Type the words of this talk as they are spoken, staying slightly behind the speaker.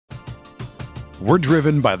We're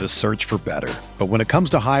driven by the search for better. But when it comes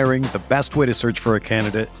to hiring, the best way to search for a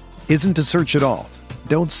candidate isn't to search at all.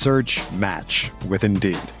 Don't search, match with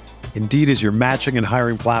Indeed. Indeed is your matching and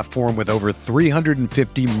hiring platform with over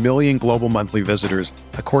 350 million global monthly visitors,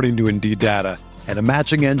 according to Indeed data, and a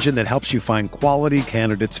matching engine that helps you find quality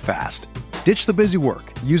candidates fast. Ditch the busy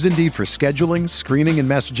work. Use Indeed for scheduling, screening, and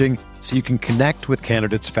messaging so you can connect with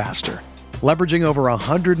candidates faster. Leveraging over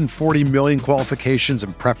 140 million qualifications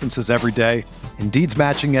and preferences every day, Indeed's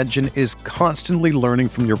matching engine is constantly learning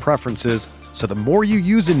from your preferences, so the more you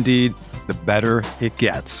use Indeed, the better it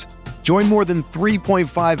gets. Join more than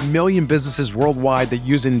 3.5 million businesses worldwide that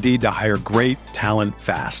use Indeed to hire great talent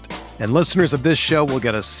fast. And listeners of this show will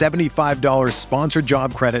get a $75 sponsored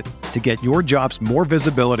job credit to get your jobs more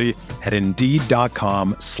visibility at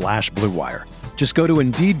Indeed.com/Blue Wire. Just go to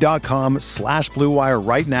Indeed.com/Blue Wire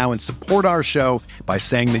right now and support our show by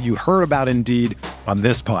saying that you heard about Indeed on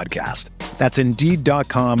this podcast. That's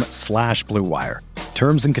Indeed.com/Blue Wire.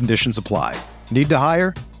 Terms and conditions apply. Need to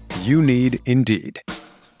hire? You need Indeed.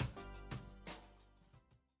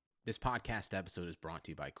 This podcast episode is brought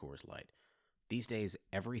to you by Coors Light. These days,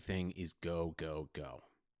 everything is go, go, go.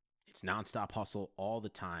 It's nonstop hustle all the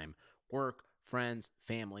time. Work, friends,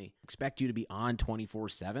 family, expect you to be on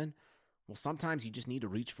 24/7. Well, sometimes you just need to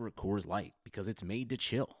reach for a Coors Light because it's made to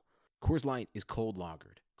chill. Coors Light is cold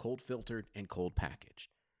lagered, cold filtered, and cold packaged.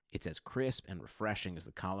 It's as crisp and refreshing as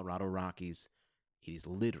the Colorado Rockies. It is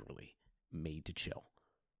literally made to chill.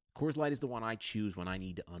 Coors Light is the one I choose when I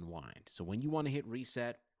need to unwind. So when you want to hit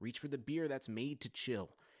reset, reach for the beer that's made to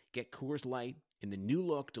chill. Get Coors Light in the new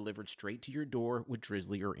look delivered straight to your door with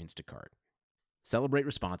Drizzly or Instacart. Celebrate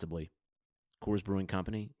responsibly. Coors Brewing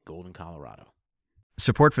Company, Golden, Colorado.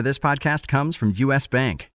 Support for this podcast comes from U.S.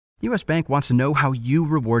 Bank. U.S. Bank wants to know how you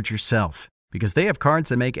reward yourself because they have cards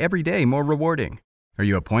that make every day more rewarding. Are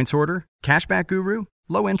you a points hoarder, cashback guru,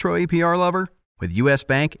 low intro APR lover? With U.S.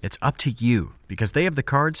 Bank, it's up to you because they have the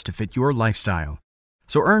cards to fit your lifestyle.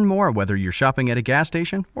 So earn more whether you're shopping at a gas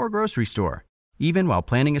station or grocery store, even while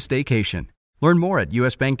planning a staycation. Learn more at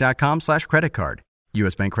usbank.com/creditcard.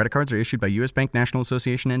 U.S. Bank credit cards are issued by U.S. Bank National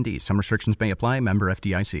Association ND. Some restrictions may apply. Member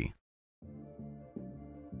FDIC.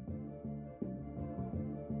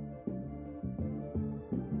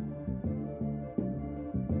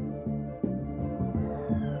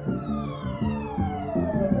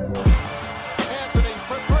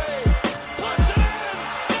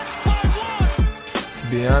 To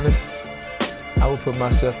be honest, I would put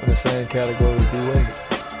myself in the same category as D-Wade.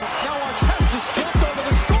 Now Artest jumped over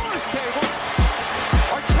the scorer's table.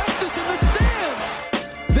 Artest in the stands.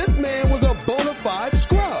 This man was a bona fide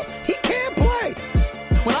scrub. He can't play.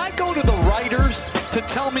 When I go to the writers to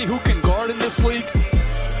tell me who can guard in this league,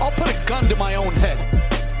 I'll put a gun to my own head.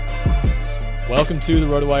 Welcome to the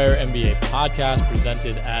RotoWire NBA podcast,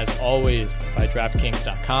 presented as always by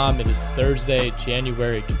DraftKings.com. It is Thursday,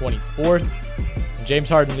 January 24th. And James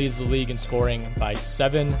Harden leads the league in scoring by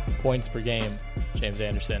 7 points per game. James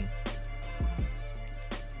Anderson.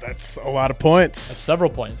 That's a lot of points. That's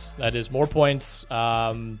several points. That is more points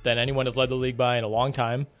than anyone has led the league by in a long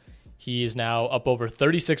time. He is now up over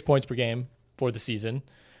 36 points per game for the season.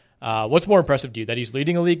 What's more impressive to you, that he's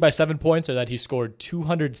leading the league by 7 points or that he scored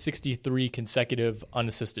 263 consecutive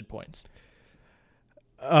unassisted points?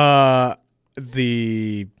 The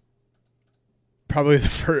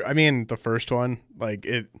first one, like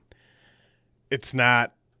it's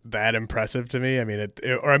not that impressive to me. I mean,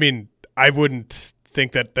 I wouldn't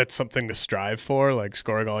think that that's something to strive for, like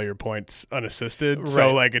scoring all your points unassisted. Right.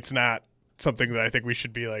 So like, it's not something that I think we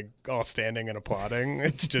should be like all standing and applauding.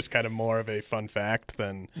 It's just kind of more of a fun fact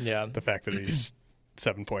than the fact that he's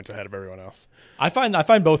 7 points ahead of everyone else. I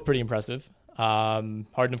find both pretty impressive.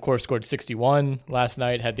 Harden, of course, scored 61 last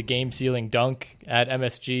night, had the game-sealing dunk at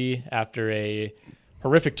MSG after a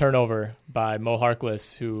horrific turnover by Noah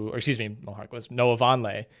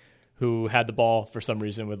Vonleh, who had the ball for some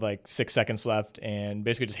reason with like 6 seconds left and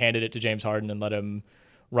basically just handed it to James Harden and let him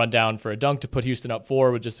run down for a dunk to put Houston up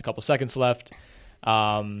 4 with just a couple seconds left.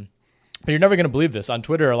 But you're never going to believe this. On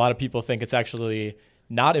Twitter, a lot of people think it's actually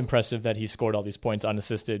not impressive that he scored all these points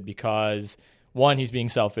unassisted because, one, he's being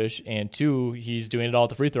selfish, and two, he's doing it all at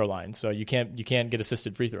the free throw line. So you can't get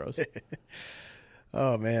assisted free throws.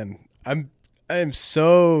 Oh man, I am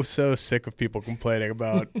so sick of people complaining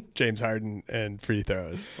about James Harden and free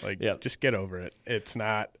throws. Like, just get over it. It's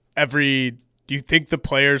not every. Do you think the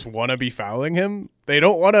players want to be fouling him? They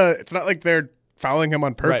don't want to. It's not like they're fouling him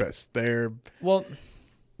on purpose. Right.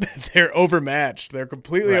 They're overmatched. They're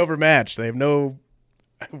completely overmatched. They have no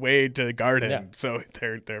way to guard him, so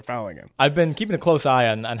they're fouling him. I've been keeping a close eye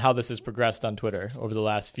on how this has progressed on Twitter over the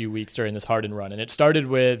last few weeks during this Harden run. And it started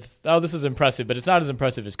with, this is impressive, but it's not as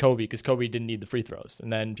impressive as Kobe because Kobe didn't need the free throws.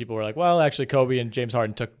 And then people were like, well, actually, Kobe and James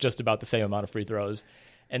Harden took just about the same amount of free throws.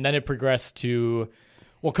 And then it progressed to,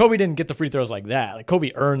 well, Kobe didn't get the free throws like that. Like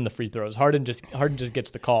Kobe earned the free throws. Harden just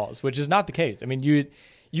gets the calls, which is not the case. I mean,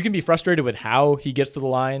 you can be frustrated with how he gets to the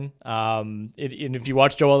line. And if you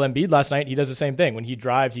watch Joel Embiid last night, he does the same thing. When he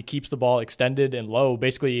drives, he keeps the ball extended and low,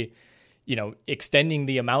 basically, extending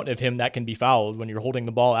the amount of him that can be fouled. When you're holding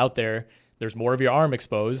the ball out there, there's more of your arm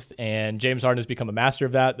exposed. And James Harden has become a master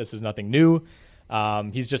of that. This is nothing new.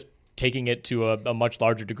 He's just taking it to a much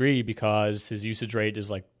larger degree because his usage rate is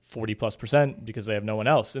like 40+% because they have no one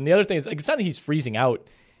else. And the other thing is, it's not that he's freezing out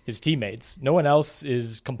his teammates. No one else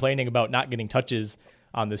is complaining about not getting touches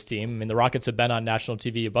on this team. I mean, the Rockets have been on national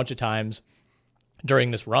TV a bunch of times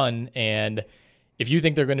during this run, and if you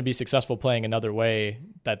think they're going to be successful playing another way,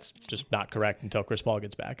 that's just not correct until Chris Paul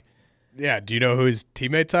gets back. Yeah, do you know who his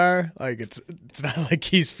teammates are? Like, it's not like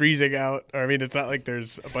he's freezing out. Or, I mean, it's not like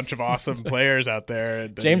there's a bunch of awesome players out there.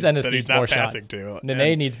 James Ennis needs more shots.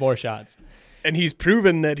 Nene needs more shots. And he's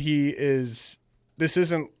proven that he is – this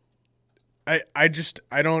isn't – I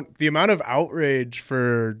don't – the amount of outrage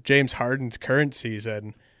for James Harden's current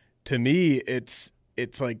season, to me, it's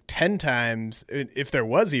like 10 times, if there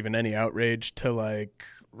was even any outrage, to like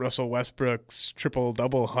Russell Westbrook's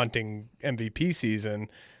triple-double hunting MVP season.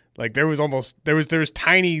 Like there was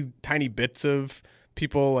tiny bits of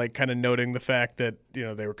people like kind of noting the fact that,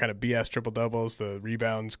 they were kind of BS triple-doubles. The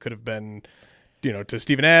rebounds could have been – to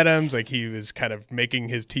Steven Adams, like he was kind of making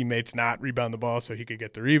his teammates not rebound the ball so he could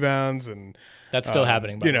get the rebounds, and that's still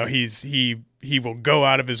happening. By the way. He will go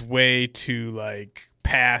out of his way to like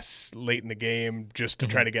pass late in the game just to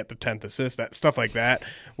try to get the 10th assist, that stuff like that.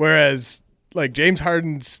 Whereas like James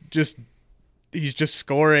Harden's he's just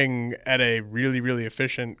scoring at a really, really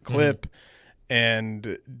efficient clip,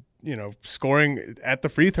 and scoring at the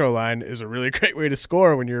free throw line is a really great way to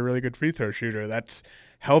score when you're a really good free throw shooter. That's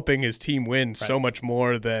helping his team win so much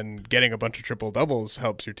more than getting a bunch of triple doubles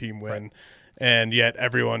helps your team win. Right. And yet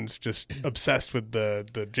everyone's just obsessed with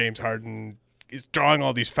the James Harden is drawing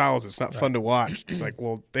all these fouls. It's not fun to watch. It's like,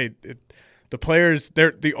 well, the players,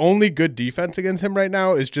 the only good defense against him right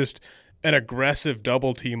now is just an aggressive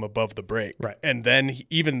double team above the break. Right. And then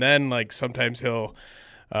even then, like sometimes he'll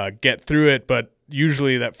get through it, but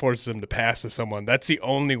usually that forces him to pass to someone. That's the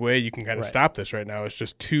only way you can kind of stop this right now. It's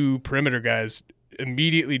just two perimeter guys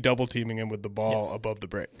immediately double teaming him with the ball above the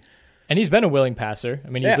break. And he's been a willing passer. I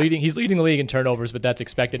mean, he's leading the league in turnovers, but that's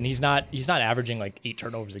expected. And he's not averaging like 8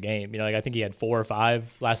 turnovers a game. Like I think he had 4 or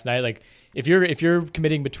 5 last night. Like if you're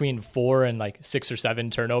committing between 4 and like 6 or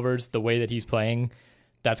 7 turnovers, the way that he's playing,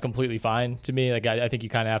 that's completely fine to me. Like I think you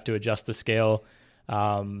kind of have to adjust the scale,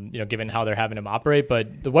 given how they're having him operate.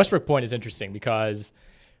 But the Westbrook point is interesting because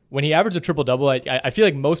when he averaged a triple-double, I feel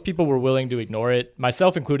like most people were willing to ignore it,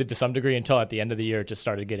 myself included to some degree, until at the end of the year it just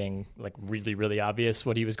started getting like really, really obvious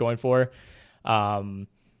what he was going for,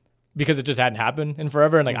 because it just hadn't happened in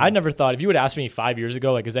forever. And like I never thought, if you would ask me 5 years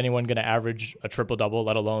ago, like is anyone going to average a triple-double,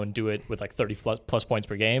 let alone do it with like 30 plus points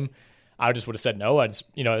per game, I just would have said no.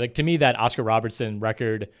 Like to me that Oscar Robertson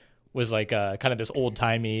record was like kind of this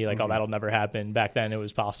old-timey, like, oh, that'll never happen. Back then it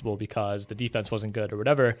was possible because the defense wasn't good or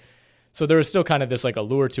whatever. So there was still kind of this like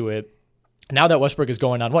allure to it. Now that Westbrook is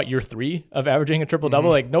going on year 3 of averaging a triple-double,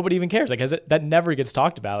 like nobody even cares. Like that never gets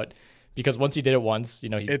talked about because once he did it once, he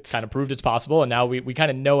kind of proved it's possible, and now we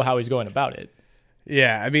kind of know how he's going about it.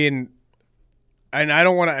 Yeah, I mean, and I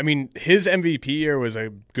don't want to. I mean, his MVP year was a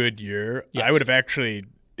good year. Yes. I would have actually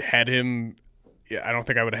had him. Yeah, I don't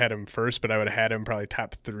think I would have had him first, but I would have had him probably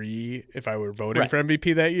top 3 if I were voting for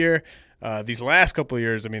MVP that year. These last couple of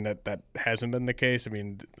years, I mean, that hasn't been the case. I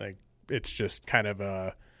mean, like. It's just kind of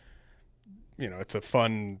it's a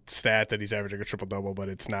fun stat that he's averaging a triple-double, but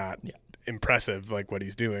it's not impressive like what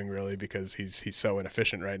he's doing really because he's so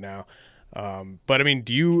inefficient right now. But I mean,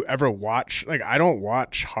 do you ever watch, like I don't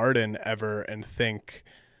watch Harden ever and think,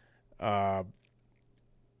 and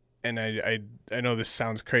I know this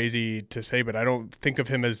sounds crazy to say, but I don't think of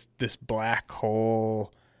him as this black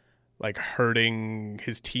hole like hurting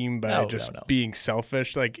his team by being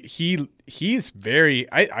selfish. Like he's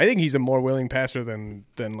very, I think he's a more willing passer than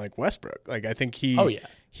like Westbrook. Like I think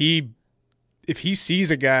if he sees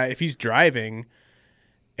a guy, if he's driving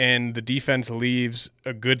and the defense leaves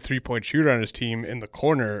a good 3-point shooter on his team in the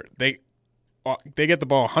corner, they get the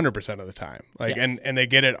ball 100% of the time. Like, and they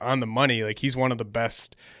get it on the money. Like he's one of the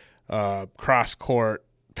best cross court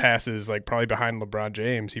passes, like probably behind LeBron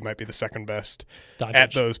James. He might be the second best Doncic.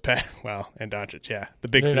 at those well, and Doncic, yeah, the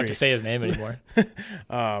big You don't three. have to say his name anymore.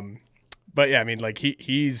 But yeah, I mean, like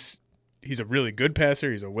he's a really good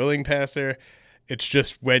passer. He's a willing passer. It's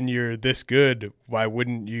just when you're this good, why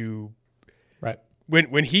wouldn't you? Right.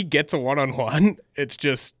 When he gets a one-on-one, it's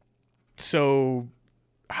just so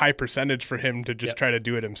high percentage for him to just try to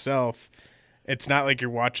do it himself. It's not like you're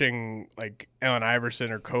watching like Allen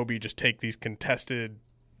Iverson or Kobe just take these contested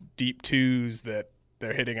deep twos that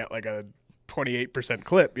they're hitting at like a 28%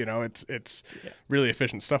 clip. You know, it's really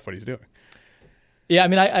efficient stuff what he's doing. Yeah, I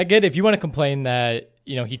mean, I get if you want to complain that,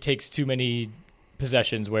 you know, he takes too many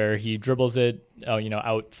possessions where he dribbles it,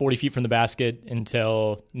 out 40 feet from the basket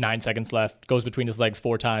until 9 seconds left, goes between his legs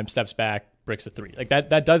 4 times, steps back, bricks a 3. Like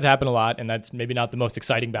that does happen a lot, and that's maybe not the most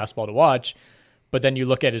exciting basketball to watch. But then you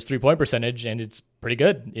look at his 3-point percentage, and it's pretty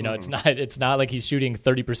good. You know, it's not like he's shooting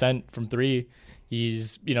 30% from 3.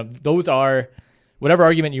 He's, those are whatever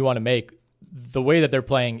argument you want to make. The way that they're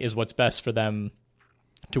playing is what's best for them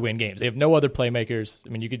to win games. They have no other playmakers. I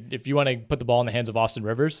mean, you could, if you want to put the ball in the hands of Austin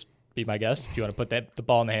Rivers, be my guest. If you want to put the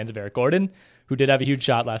ball in the hands of Eric Gordon, who did have a huge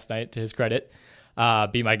shot last night, to his credit,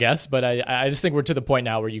 be my guest. But I just think we're to the point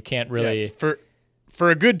now where you can't really. Yeah, for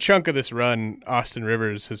a good chunk of this run, Austin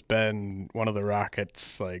Rivers has been one of the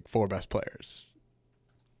Rockets' like 4 best players.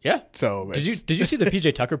 Yeah. So did you see the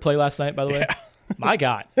PJ Tucker play last night? By the way. Yeah. My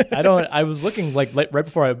God, I was looking like right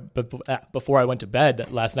before I went to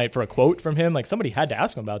bed last night for a quote from him. Like somebody had to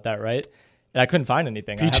ask him about that, right? And I couldn't find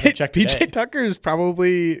anything. I haven't checked today. PJ Tucker is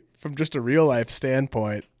probably, from just a real life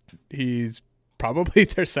standpoint, he's probably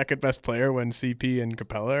their second best player when CP and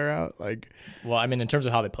Capella are out. Like, well, I mean, in terms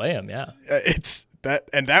of how they play him, yeah, it's that,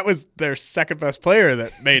 and that was their second best player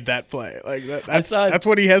that made that play. Like that's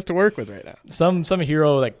what he has to work with right now. Some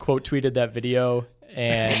hero like quote tweeted that video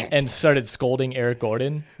and started scolding Eric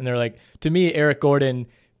Gordon. And they're like, to me, Eric Gordon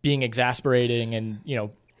being exasperating and,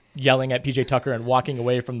 yelling at PJ Tucker and walking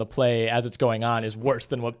away from the play as it's going on is worse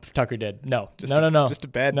than what Tucker did. No. Just a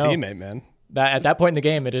bad teammate, man. At that point in the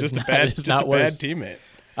game, it is just not, a bad, it is not worse. Bad teammate.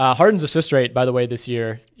 Harden's assist rate, by the way, this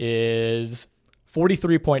year is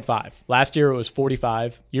 43.5. Last year it was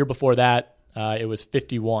 45. Year before that, it was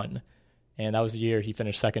 51. And that was the year he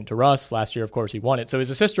finished second to Russ. Last year, of course, he won it. So his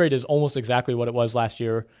assist rate is almost exactly what it was last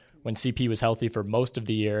year when CP was healthy for most of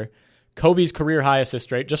the year. Kobe's career high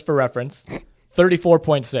assist rate, just for reference,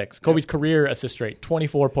 34.6. Kobe's career assist rate,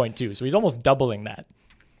 24.2. So he's almost doubling that.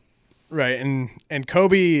 Right. And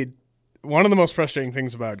Kobe, one of the most frustrating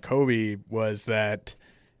things about Kobe was that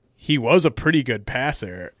he was a pretty good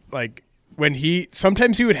passer. Like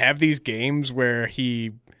sometimes he would have these games where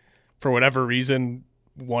he, for whatever reason,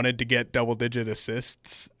 wanted to get double-digit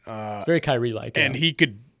assists. Very Kyrie-like. And he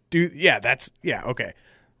could do – okay.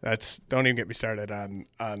 Don't even get me started on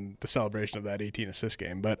the celebration of that 18 assist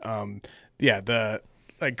game. But,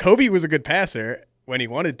 Kobe was a good passer when he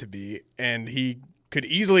wanted to be, and he could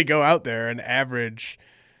easily go out there and average –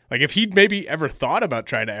 like if he'd maybe ever thought about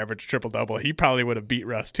trying to average triple-double, he probably would have beat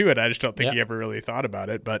Russ to it. I just don't think he ever really thought about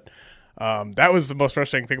it. But – that was the most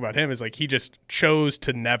frustrating thing about him is like he just chose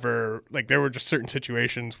to never, like there were just certain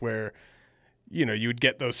situations where, you would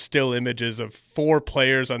get those still images of 4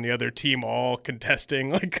 players on the other team all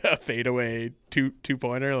contesting like a fadeaway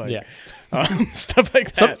two-pointer, stuff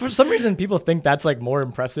like that. For some reason, people think that's like more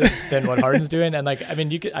impressive than what Harden's doing. And like, I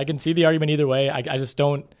mean, I can see the argument either way. I just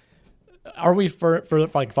don't. Are we for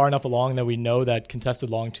like far enough along that we know that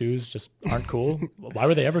contested long twos just aren't cool? Why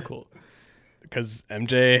were they ever cool? Because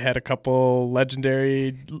MJ had a couple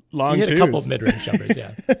legendary long twos. He had a couple of mid-range jumpers,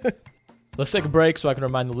 yeah. Let's take a break so I can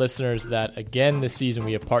remind the listeners that, again, this season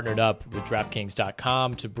we have partnered up with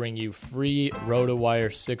DraftKings.com to bring you free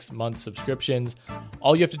RotoWire 6-month subscriptions.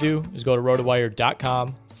 All you have to do is go to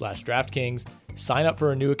RotoWire.com/DraftKings, sign up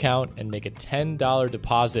for a new account, and make a $10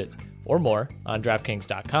 deposit or more on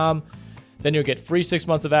DraftKings.com. Then you'll get free 6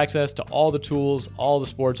 months of access to all the tools, all the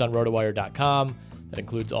sports on RotoWire.com. That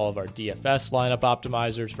includes all of our DFS lineup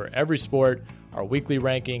optimizers for every sport, our weekly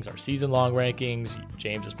rankings, our season-long rankings,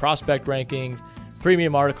 James's prospect rankings,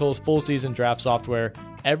 premium articles, full season draft software,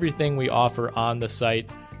 everything we offer on the site.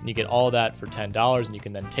 And you get all of that for $10, and you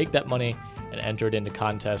can then take that money and enter it into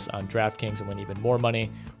contests on DraftKings and win even more money.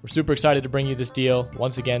 We're super excited to bring you this deal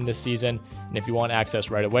once again this season. And if you want access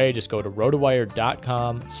right away, just go to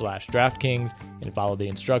rotowire.com/DraftKings and follow the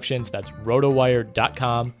instructions. That's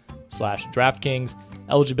rotowire.com/DraftKings.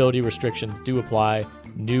 Eligibility restrictions do apply.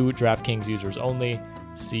 New DraftKings users only.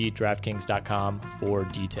 See DraftKings.com for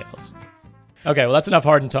details. Okay, well, that's enough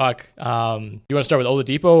Harden talk. You want to start with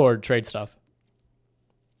Oladipo or trade stuff?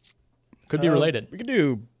 Could be related.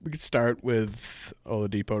 We could start with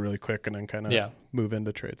Oladipo really quick and then kind of move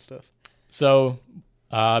into trade stuff. So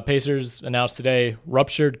Pacers announced today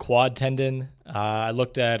ruptured quad tendon. I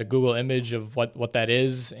looked at a Google image of what that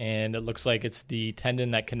is, and it looks like it's the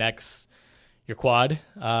tendon that connects your quad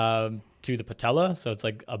to the patella. So it's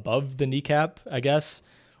like above the kneecap, I guess,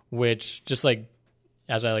 which just like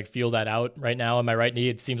as I like feel that out right now on my right knee,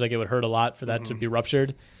 it seems like it would hurt a lot for that to be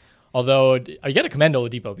ruptured. Although I got to commend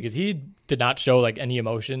Oladipo because he did not show like any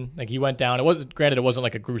emotion. Like he went down. It wasn't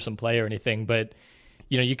like a gruesome play or anything, but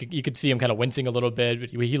you know, you could see him kind of wincing a little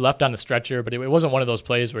bit. He left on the stretcher, but it wasn't one of those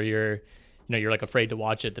plays where you're like afraid to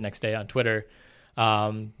watch it the next day on Twitter.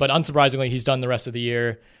 But unsurprisingly, he's done the rest of the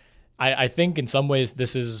year. I think in some ways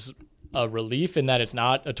this is a relief in that it's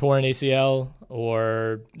not a torn ACL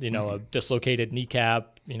or, a dislocated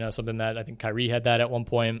kneecap, something that I think Kyrie had that at one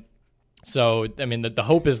point. So, I mean, the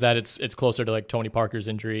hope is that it's closer to like Tony Parker's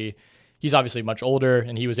injury. He's obviously much older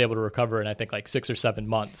and he was able to recover in, I think, like 6 or 7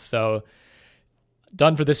 months. So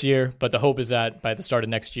done for this year, but the hope is that by the start of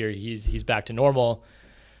next year, he's back to normal.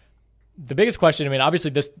 The biggest question, I mean,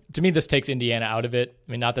 obviously this takes Indiana out of it.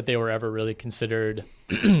 I mean, not that they were ever really considered.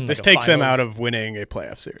 This takes them out of winning a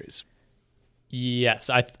playoff series.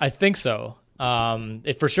 Yes, I think so.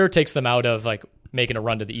 It for sure takes them out of like making a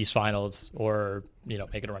run to the East Finals or,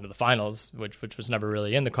 making a run to the finals, which was never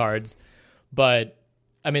really in the cards. But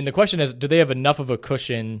I mean, the question is, do they have enough of a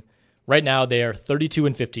cushion? Right now, they are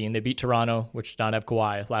 32-15. They beat Toronto, which did not have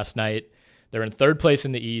Kawhi last night. They're in third place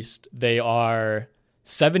in the East. They are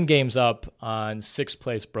 7 games up on 6th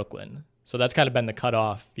place Brooklyn. So that's kind of been the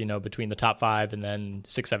cutoff, between the top 5 and then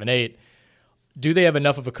 6, 7, 8. Do they have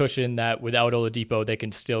enough of a cushion that without Oladipo, they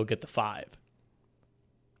can still get the 5?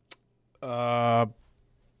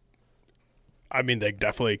 I mean, they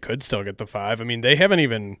definitely could still get the 5. I mean, have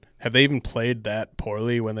they even played that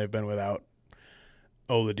poorly when they've been without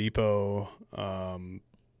Oladipo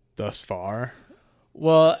thus far?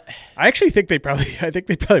 Well, I actually think they probably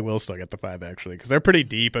will still get the 5 actually, because they're pretty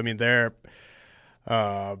deep. I mean, they're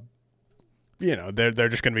just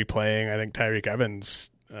going to be playing, I think, Tyreke Evans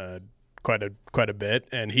quite a bit,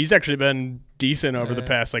 and he's actually been decent over the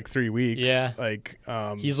past like 3 weeks. Yeah,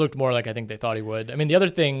 he's looked more like I think they thought he would. I mean, the other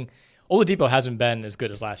thing, Oladipo hasn't been as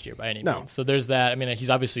good as last year by any means. So there's that. I mean, he's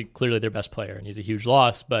obviously clearly their best player, and he's a huge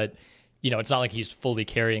loss, but it's not like he's fully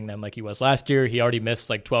carrying them like he was last year. He already missed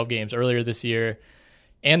like 12 games earlier this year.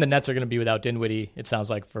 And the Nets are going to be without Dinwiddie, it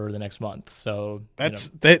sounds like, for the next month. So that's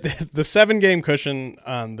the 7-game cushion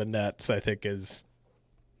on the Nets, I think, is,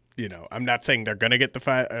 I'm not saying they're going to get the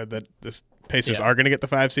 5, or that the Pacers are going to get the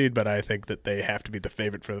 5 seed, but I think that they have to be the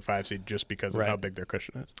favorite for the 5 seed just because of how big their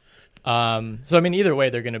cushion is. So, I mean, either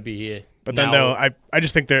way, they're going to be. But then I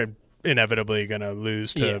just think they're inevitably going to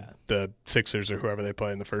lose to the Sixers or whoever they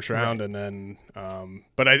play in the first round. And then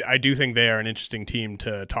but I do think they are an interesting team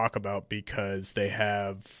to talk about because they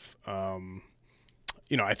have I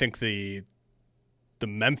think the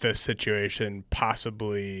Memphis situation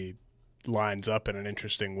possibly lines up in an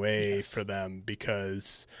interesting way for them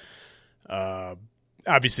because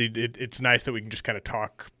obviously it's nice that we can just kind of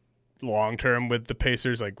talk long term with the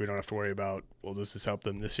Pacers. Like, we don't have to worry about, well, does this help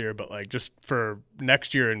them this year? But like, just for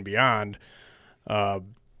next year and beyond,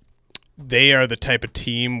 they are the type of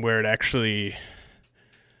team where it actually,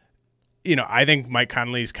 I think Mike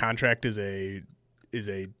Conley's contract is a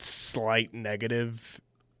slight negative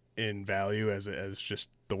in value as just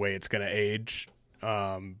the way it's going to age.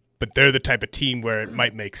 But they're the type of team where it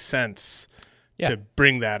might make sense to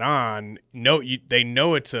bring that on. They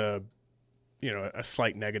know it's a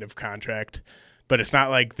slight negative contract, but it's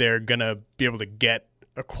not like they're going to be able to get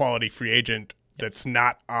a quality free agent that's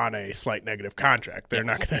not on a slight negative contract. They're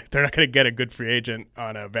not going to get a good free agent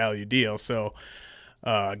on a value deal. So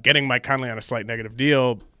getting Mike Conley on a slight negative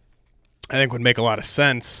deal, I think, would make a lot of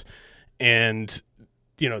sense. And,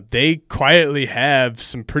 they quietly have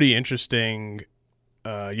some pretty interesting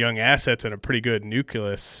young assets and a pretty good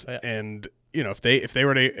nucleus. And, if they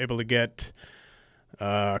were able to get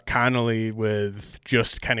Connolly with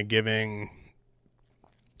just kind of giving,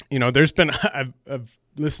 there's been, I've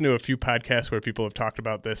listened to a few podcasts where people have talked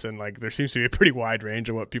about this, and like, there seems to be a pretty wide range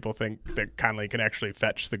of what people think that Connolly can actually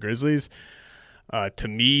fetch the Grizzlies. To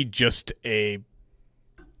me, just a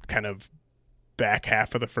kind of back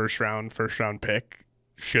half of the first round pick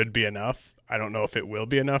should be enough. I don't know if it will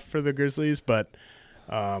be enough for the Grizzlies, but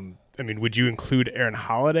would you include Aaron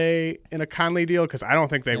Holiday in a Conley deal? Because I don't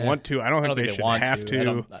think they want to. I don't think they should have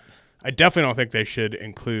to. I definitely don't think they should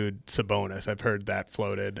include Sabonis. I've heard that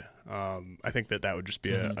floated. I think that would just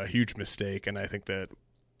be a huge mistake, and I think that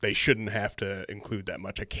they shouldn't have to include that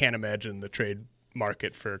much. I can't imagine the trade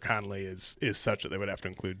market for Conley is such that they would have to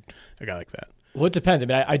include a guy like that. Well, it depends. I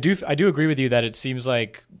mean, I do agree with you that it seems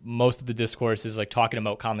like most of the discourse is like talking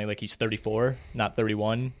about Conley like he's 34, not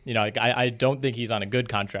 31. You know, like I don't think he's on a good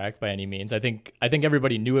contract by any means. I think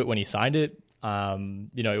everybody knew it when he signed it.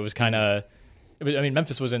 You know, it was kind of. I mean,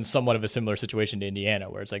 Memphis was in somewhat of a similar situation to Indiana,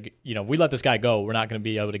 where it's like, you know, if we let this guy go, we're not going to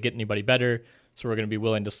be able to get anybody better, so we're going to be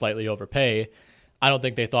willing to slightly overpay. I don't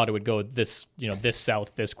think they thought it would go this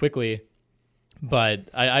south this quickly, but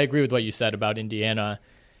I agree with what you said about Indiana.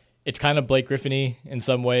 It's kind of Blake Griffin-y in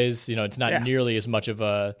some ways. You know, it's not nearly as much of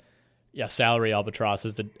a salary albatross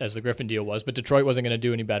as the Griffin deal was, but Detroit wasn't going to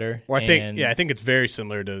do any better. Well, I think it's very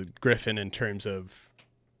similar to Griffin in terms of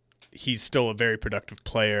he's still a very productive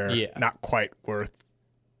player, not quite worth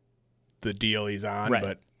the deal he's on,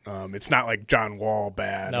 but it's not like John Wall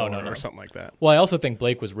bad or something like that. Well, I also think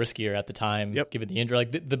Blake was riskier at the time, given the injury.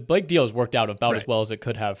 Like the Blake deal has worked out about as well as it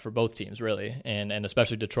could have for both teams, really, and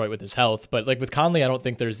especially Detroit with his health. But like with Conley, I don't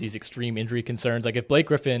think there's these extreme injury concerns. Like if Blake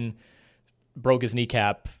Griffin broke his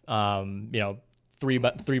kneecap,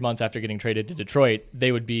 3 months after getting traded to Detroit,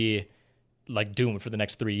 they would be like doomed for the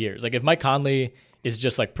next 3 years. Like if Mike Conley is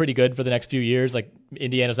just like pretty good for the next few years, like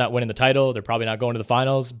Indiana's not winning the title, they're probably not going to the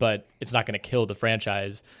finals, but it's not going to kill the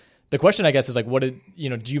franchise. The question, I guess, is like, do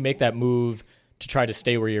you make that move to try to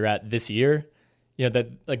stay where you're at this year? You know, that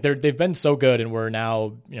like they've been so good, and we're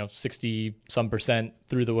now 60%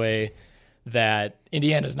 through the way that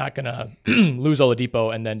Indiana's not going to lose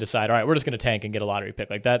Oladipo and then decide, all right, we're just going to tank and get a lottery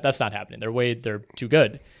pick. Like that's not happening. They're too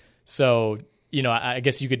good. So I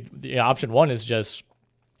guess option one is just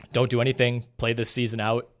don't do anything, play this season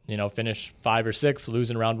out, finish 5 or 6, lose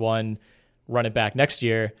in round 1, run it back next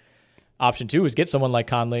year. Option 2 is get someone like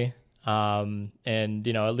Conley, and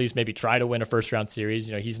at least maybe try to win a first round series.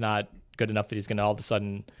 He's not good enough that he's going to all of a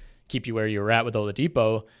sudden keep you where you were at with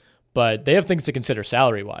Oladipo, but they have things to consider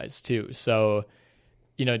salary wise too. So,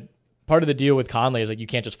 part of the deal with Conley is like you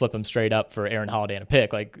can't just flip him straight up for Aaron Holiday and a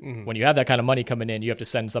pick. Like when you have that kind of money coming in, you have to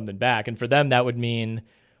send something back, and for them that would mean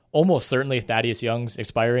almost certainly Thaddeus Young's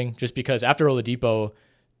expiring, just because after Oladipo,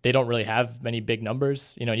 they don't really have many big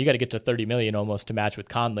numbers. You got to get to 30 million almost to match with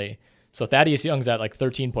Conley. So Thaddeus Young's at like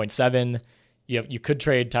 13.7. You could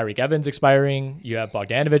trade Tyreke Evans expiring. You have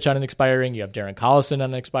Bogdanović on an expiring. You have Darren Collison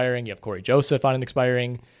on an expiring. You have Corey Joseph on an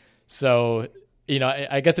expiring. So,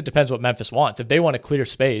 I guess it depends what Memphis wants. If they want to clear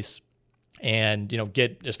space and,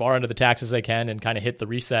 get as far under the tax as they can and kind of hit the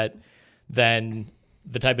reset, then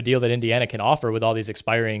the type of deal that Indiana can offer with all these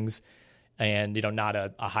expirings and, not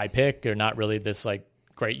a high pick or not really this like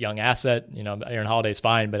great young asset, Aaron Holiday's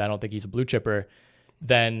fine, but I don't think he's a blue chipper,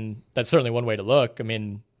 then that's certainly one way to look. I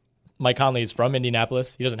mean, Mike Conley is from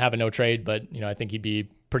Indianapolis. He doesn't have a no trade, but, I think he'd be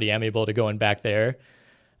pretty amiable to going back there.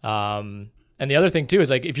 And the other thing too is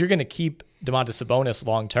like, if you're going to keep Domantas Sabonis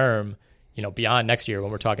long-term, beyond next year when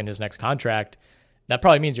we're talking his next contract, that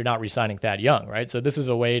probably means you're not re-signing Thad Young, right? So this is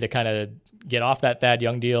a way to kind of get off that Thad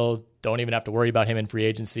Young deal. Don't even have to worry about him in free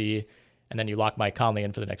agency. And then you lock Mike Conley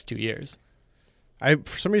in for the next 2 years.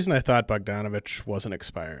 For some reason, I thought Bogdanović wasn't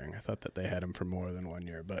expiring. I thought that they had him for more than 1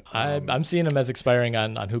 year, but I'm seeing him as expiring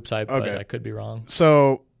on Hoops Hype, but I could be wrong.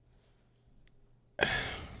 So,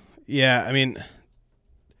 yeah, I mean,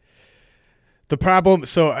 the problem.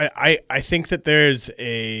 So I think that there's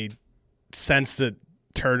a sense that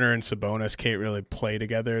Turner and Sabonis can't really play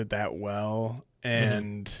together that well,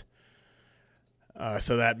 and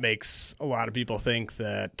so that makes a lot of people think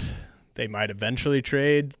that they might eventually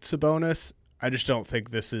trade Sabonis. I just don't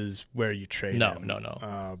think this is where you trade him.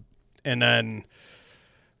 No. And then,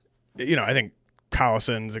 I think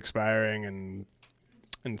Collison's expiring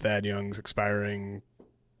and Thad Young's expiring,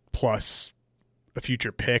 plus a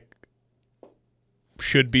future pick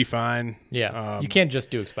should be fine. Yeah, you can't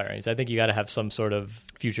just do expirings. I think you got to have some sort of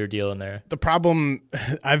future deal in there. The problem,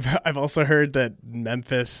 I've also heard that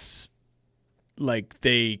Memphis, like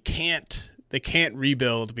they can't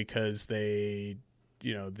rebuild because the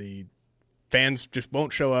fans just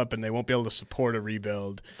won't show up and they won't be able to support a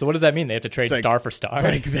rebuild. So what does that mean? They have to trade star for star?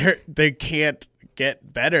 Like they can't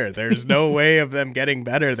get better. There's no way of them getting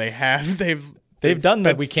better. They've done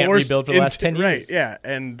that. We can't rebuild for the last 10 years. Right, yeah.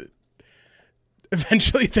 And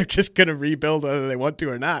eventually they're just going to rebuild whether they want to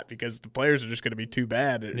or not because the players are just going to be too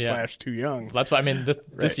bad / too young. That's why, I mean,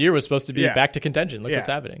 this year was supposed to be back to contention. Look what's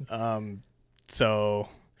happening. So,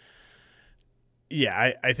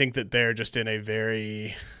 yeah, I think that they're just in a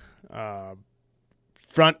very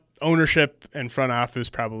front ownership and front office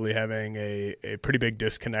probably having a pretty big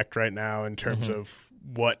disconnect right now in terms of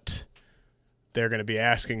what they're going to be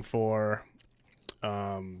asking for.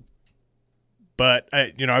 But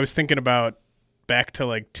I was thinking about back to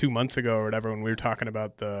like 2 months ago or whatever when we were talking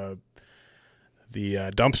about the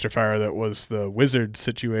dumpster fire that was the Wizards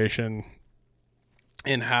situation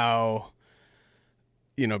and how,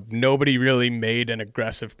 you know, nobody really made an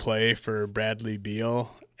aggressive play for Bradley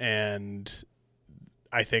Beal, and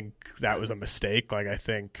I think that was a mistake. Like, I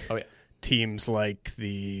think teams like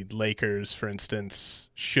the Lakers, for instance,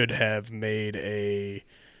 should have made a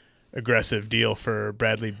aggressive deal for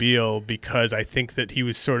Bradley Beal because I think that he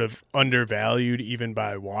was sort of undervalued even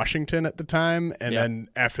by Washington at the time. And then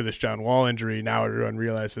after this John Wall injury, now everyone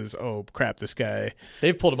realizes, oh, crap, this guy.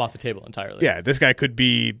 They've pulled him off the table entirely. Yeah, this guy could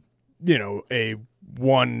be, you know, a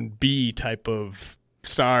 1B type of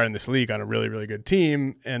star in this league on a really, really good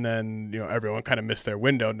team. And then, you know, everyone kind of missed their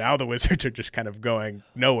window. Now the Wizards are just kind of going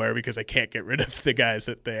nowhere because they can't get rid of the guys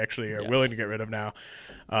that they actually are willing to get rid of now.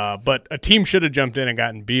 But a team should have jumped in and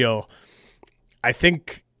gotten Beal. I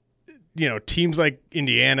think, you know, teams like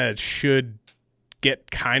Indiana should get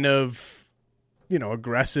kind of, you know,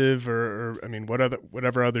 aggressive or I mean,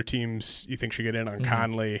 whatever other teams you think should get in on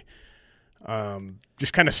Conley.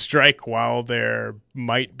 Just kind of strike while there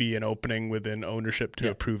might be an opening within ownership to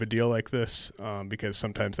approve a deal like this, because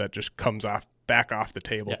sometimes that just comes back off the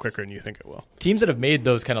table quicker than you think it will. Teams that have made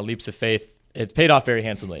those kind of leaps of faith, it's paid off very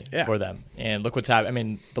handsomely for them. And look what's happened. I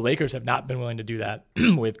mean, the Lakers have not been willing to do that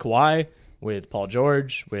with Kawhi, with Paul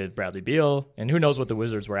George, with Bradley Beal, and who knows what the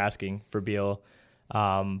Wizards were asking for Beal.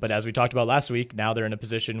 But as we talked about last week, now they're in a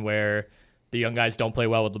position where the young guys don't play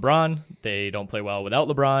well with LeBron. They don't play well without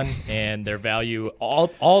LeBron, and their value,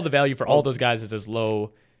 all the value for all those guys is as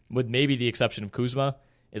low, with maybe the exception of Kuzma,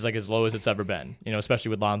 is like as low as it's ever been. You know, especially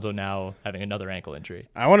with Lonzo now having another ankle injury.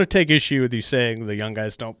 I want to take issue with you saying the young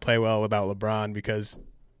guys don't play well without LeBron because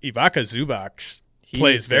Ivica Zubac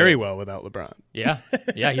plays very well without LeBron. Yeah,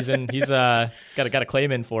 he's got a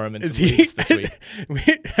claim in for him in some leagues this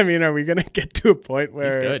week. I mean, are we going to get to a point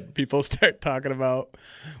where people start talking about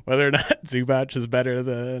whether or not Zubac is better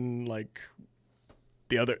than like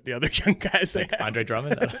the other young guys they have? Andre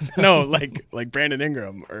Drummond? No, like Brandon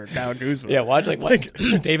Ingram or Kyle Kuzma. Yeah, watch like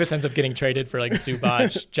Davis ends up getting traded for like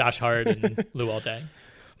Zubac, Josh Hart, and Luol Deng.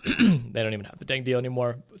 They don't even have the Deng deal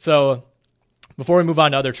anymore. So before we move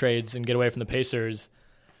on to other trades and get away from the Pacers,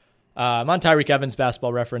 I'm on Tyreke Evans'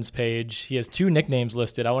 Basketball Reference page. He has 2 nicknames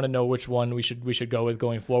listed. I want to know which one we should go with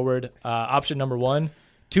going forward. Option number 1,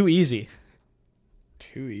 Too Easy.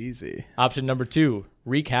 Too Easy. Option number 2,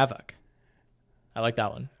 Wreak Havoc. I like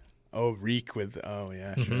that one. Oh, Reek with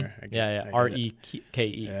sure.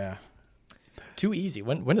 R-E-K-E. Yeah. Too Easy.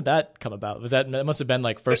 When did that come about? That must have been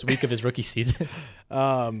like first week of his rookie season.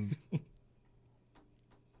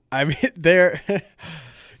 I mean,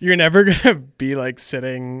 you're never going to be like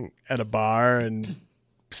sitting at a bar and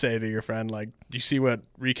say to your friend, like, do you see what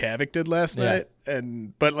Wreak Havoc did last night?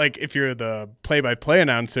 But like, if you're the play-by-play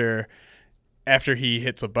announcer, after he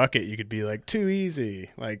hits a bucket, you could be like, too easy.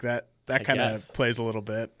 Like that kind of plays a little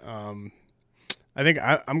bit. I think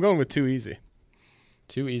I'm going with Too Easy.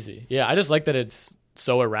 Too Easy. Yeah. I just like that it's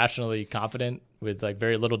so irrationally confident with like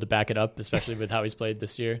very little to back it up, especially with how he's played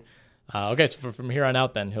this year. Okay, so from here on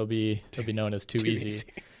out, then he'll be known as Too Easy.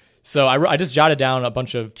 So I just jotted down a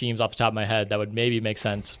bunch of teams off the top of my head that would maybe make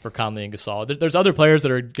sense for Conley and Gasol. There's other players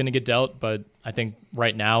that are going to get dealt, but I think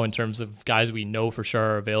right now, in terms of guys we know for sure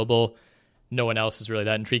are available, no one else is really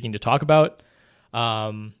that intriguing to talk about.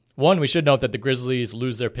 One, we should note that the Grizzlies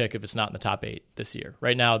lose their pick if it's not in the top 8 this year.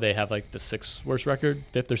 Right now, they have like the 6th worst record,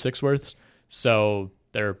 5th or 6th worst. So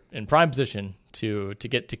they're in prime position to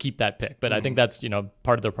keep that pick. But I think that's, you know,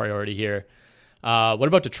 part of their priority here. What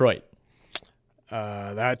about Detroit?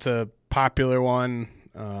 That's a popular one.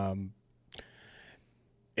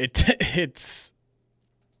 It's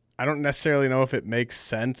I don't necessarily know if it makes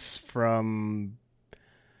sense from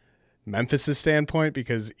Memphis' standpoint,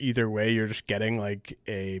 because either way you're just getting like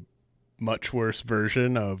a much worse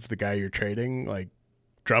version of the guy you're trading. Like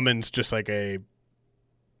Drummond's just like a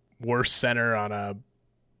worse center on a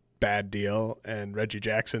bad deal, and Reggie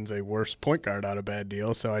Jackson's a worse point guard on a bad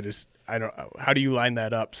deal. So I don't. How do you line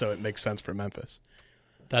that up so it makes sense for Memphis?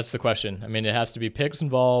 That's the question. I mean, it has to be picks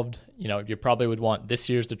involved. You know, you probably would want this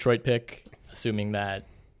year's Detroit pick, assuming that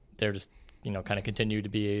they're just, you know, kind of continue to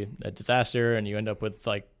be a disaster, and you end up with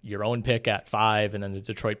like your own pick at 5 and then the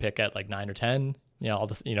Detroit pick at like 9 or 10. You know, all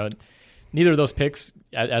this, you know, neither of those picks,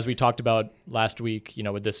 as we talked about last week, you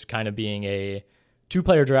know, with this kind of being a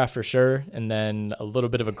 2-player draft for sure, and then a little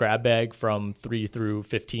bit of a grab bag from 3 through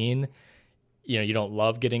 15. You know, you don't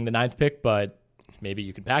love getting the 9th pick, but maybe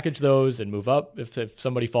you can package those and move up if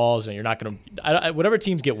somebody falls, and you're not going to – whatever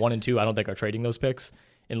teams get 1 and 2, I don't think are trading those picks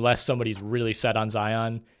unless somebody's really set on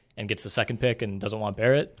Zion and gets the 2nd pick and doesn't want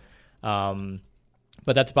Barrett.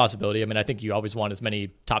 but that's a possibility. I mean, I think you always want as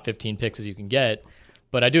many top 15 picks as you can get,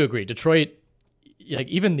 but I do agree. Detroit, like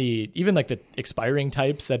even the expiring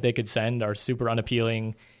types that they could send are super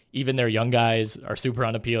unappealing. Even their young guys are super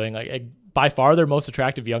unappealing. Like by far their most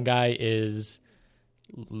attractive young guy is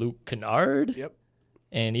Luke Kennard. Yep.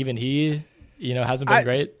 And even he, hasn't been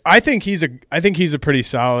great. I think he's a pretty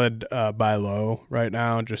solid buy low right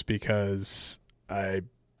now, just because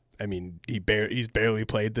he's barely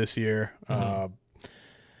played this year. Mm-hmm.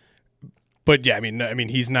 But yeah, I mean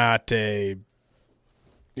he's not a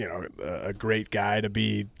great guy to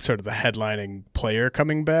be sort of the headlining player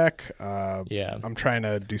coming back. Yeah. I'm trying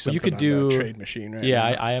to do something you could on do the trade machine right now. Yeah,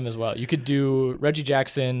 I am as well. You could do Reggie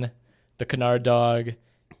Jackson, the Kennard dog,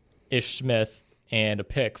 Ish Smith, and a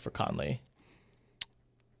pick for Conley.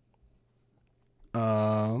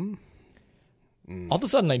 Mm. All of a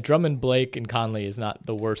sudden, like Drummond, Blake, and Conley is not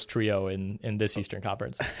the worst trio in this Eastern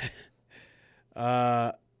Conference.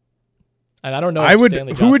 And I don't know.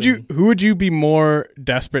 Who would you be more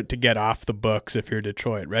desperate to get off the books if you're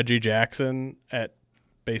Detroit? Reggie Jackson at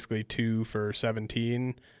basically 2 for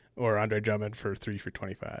 17, or Andre Drummond for 3 for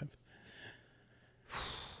 25?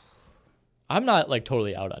 I'm not like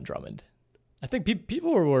totally out on Drummond. I think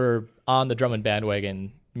people were on the Drummond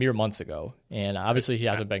bandwagon mere months ago, and obviously he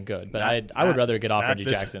hasn't been good. But I would rather get off Reggie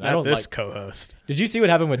Jackson. I don't like co-host. Did you see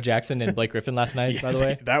what happened with Jackson and Blake Griffin last night? Yeah, by the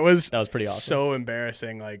way, that was pretty awesome. So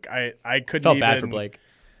embarrassing. Like I couldn't felt even, bad for Blake.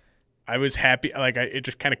 I was happy. Like it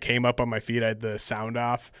just kind of came up on my feed. I had the sound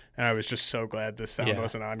off, and I was just so glad the sound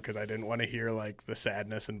wasn't on, because I didn't want to hear like the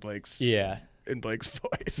sadness in Blake's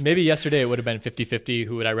voice. Maybe yesterday it would have been 50-50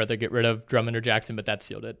 who would I rather get rid of, Drummond or Jackson, but that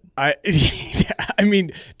sealed it. I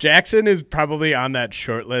mean, Jackson is probably on that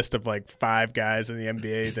short list of like 5 guys in the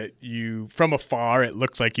NBA that you, from afar, it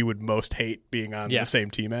looks like you would most hate being on the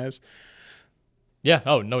same team as. Yeah.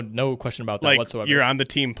 Oh, no question about that like, whatsoever. You're on the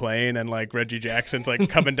team plane, and like Reggie Jackson's like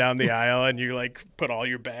coming down the aisle, and you like put all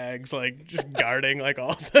your bags like just guarding like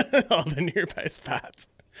all the nearby spots.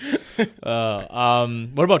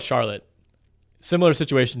 What about Charlotte? Similar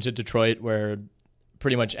situation to Detroit, where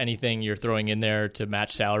pretty much anything you're throwing in there to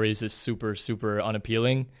match salaries is super, super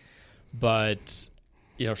unappealing. But,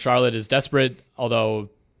 Charlotte is desperate, although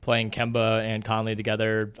playing Kemba and Conley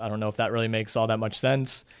together, I don't know if that really makes all that much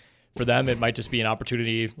sense. For them, it might just be an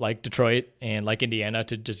opportunity like Detroit and like Indiana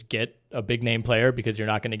to just get a big name player, because you're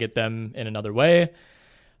not going to get them in another way.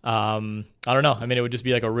 I don't know. I mean, it would just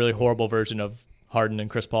be like a really horrible version of Harden and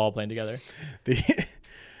Chris Paul playing together.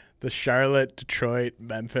 The Charlotte, Detroit,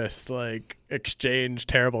 Memphis like exchange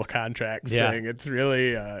terrible contracts thing. It's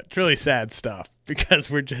really sad stuff,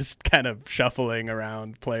 because we're just kind of shuffling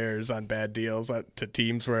around players on bad deals to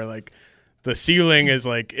teams where like the ceiling is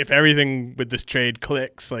like, if everything with this trade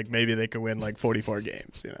clicks, like maybe they could win like 44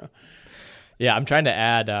 games, Yeah, I'm trying to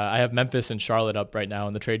add. I have Memphis and Charlotte up right now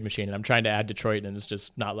in the trade machine, and I'm trying to add Detroit, and it's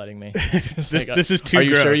just not letting me. This is too. Are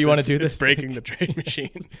you gross. sure you want to do this? It's breaking the trade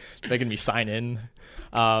machine. It's making me sign in.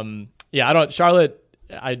 I don't. Charlotte.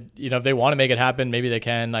 If they want to make it happen, maybe they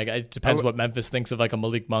can. Like, it depends what Memphis thinks of like a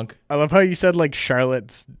Malik Monk. I love how you said like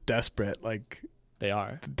Charlotte's desperate. Like they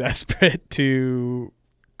are desperate to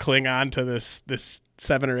cling on to this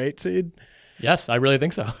 7 or 8 seed. Yes, I really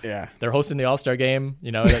think so. Yeah. They're hosting the All-Star game.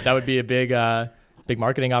 That would be a big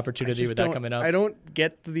marketing opportunity with that coming up. I don't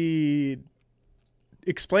get the –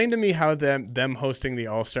 explain to me how them hosting the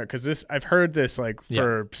All-Star – because I've heard this like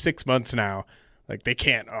for 6 months now. Like they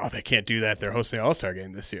can't do that. They're hosting the All-Star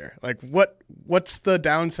game this year. Like what's the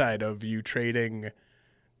downside of you trading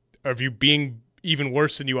 – of you being even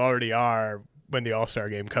worse than you already are when the All-Star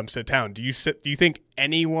game comes to town? Do you think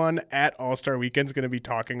anyone at All-Star weekend is going to be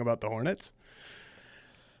talking about the Hornets?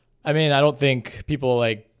 I mean, I don't think people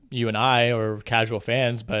like you and I or casual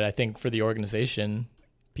fans, but I think for the organization,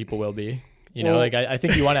 people will be. I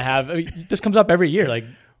think you want to have this comes up every year. Like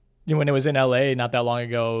when it was in LA not that long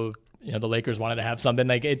ago, the Lakers wanted to have something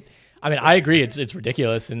like it. I mean, I agree it's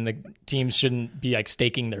ridiculous, and the teams shouldn't be like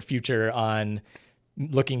staking their future on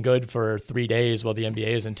looking good for 3 days while the NBA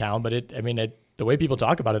is in town. But the way people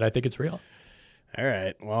talk about it, I think it's real. All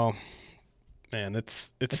right, well. Man,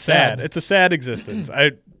 it's sad. It's a sad existence.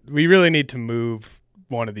 We really need to move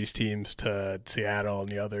one of these teams to Seattle and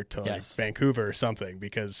the other to like Vancouver or something,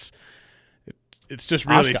 because it's just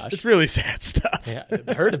really it's really sad stuff. Yeah,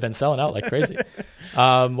 the Herd have been selling out like crazy.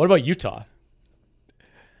 What about Utah?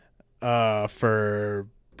 For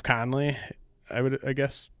Conley, I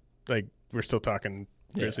guess like we're still talking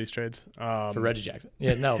Grizzlies trades for Reggie Jackson.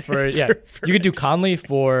 Yeah, no, for you could do Conley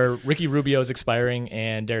for Ricky Rubio's expiring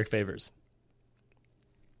and Derek Favors.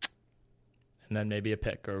 And then maybe a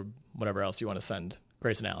pick or whatever else you want to send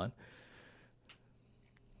Grayson Allen.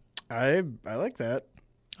 I like that.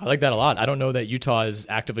 I like that a lot. I don't know that Utah is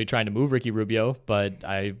actively trying to move Ricky Rubio, but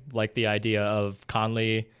I like the idea of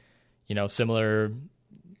Conley,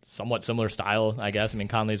 somewhat similar style, I guess. I mean,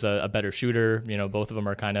 Conley's a better shooter. Both of them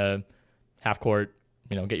are kind of half court,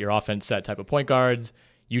 get your offense set type of point guards.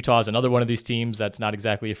 Utah's another one of these teams that's not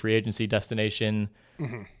exactly a free agency destination.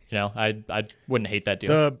 Mm-hmm. I wouldn't hate that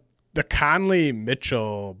deal. The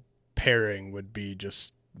Conley-Mitchell pairing would be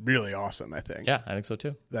just really awesome, I think. Yeah, I think so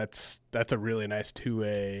too. That's a really nice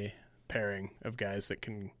two-way pairing of guys that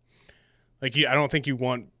can, I don't think you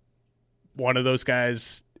want one of those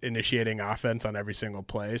guys initiating offense on every single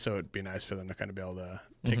play, so it'd be nice for them to kind of be able to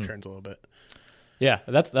take turns a little bit. Yeah,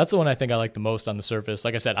 that's the one I think I like the most on the surface.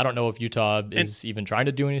 Like I said, I don't know if Utah is even trying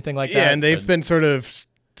to do anything like that. Yeah, and they've been sort of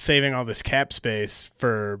saving all this cap space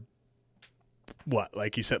for what,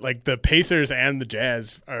 like you said, like the Pacers and the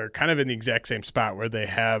Jazz are kind of in the exact same spot where they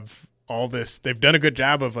have all this. They've done a good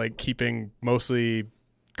job of like keeping mostly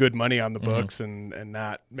good money on the books and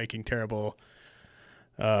not making terrible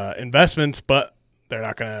investments, but they're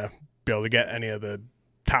not going to be able to get any of the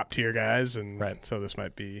top tier guys, and so this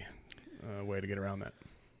might be a way to get around that.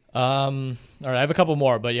 All right, I have a couple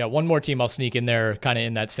more, but yeah, one more team I'll sneak in there, kind of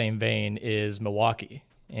in that same vein, is Milwaukee.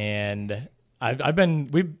 And I've been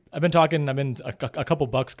talking. I'm in a couple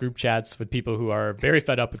Bucks group chats with people who are very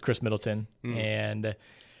fed up with Chris Middleton, and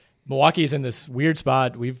Milwaukee's in this weird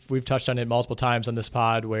spot. We've touched on it multiple times on this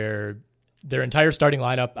pod, where their entire starting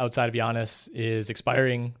lineup outside of Giannis is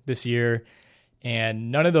expiring this year.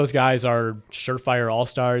 And none of those guys are surefire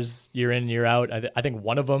all-stars year in and year out. I think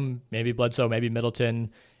one of them, maybe Bledsoe, maybe Middleton,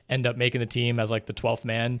 end up making the team as like the 12th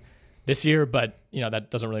man this year. But, that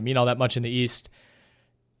doesn't really mean all that much in the East.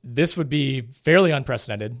 This would be fairly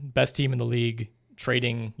unprecedented. Best team in the league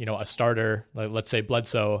trading, a starter, like let's say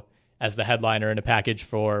Bledsoe, as the headliner in a package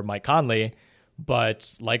for Mike Conley.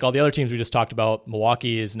 But like all the other teams we just talked about,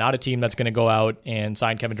 Milwaukee is not a team that's going to go out and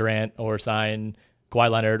sign Kevin Durant or sign Kawhi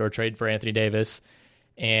Leonard or trade for Anthony Davis.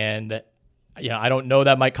 And, I don't know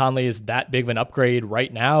that Mike Conley is that big of an upgrade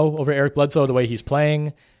right now over Eric Bledsoe, the way he's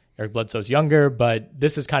playing. Eric Bledsoe's younger, but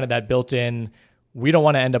this is kind of that built-in, we don't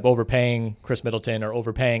want to end up overpaying Chris Middleton or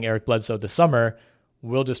overpaying Eric Bledsoe this summer.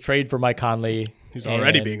 We'll just trade for Mike Conley. Who's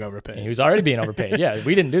already being overpaid. He was already being overpaid. Yeah,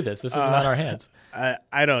 we didn't do this. This is not our hands.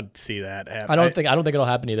 I don't see that happen. I don't think it'll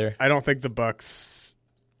happen either. I don't think the Bucks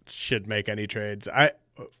should make any trades.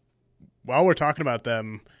 While we're talking about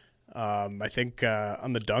them, I think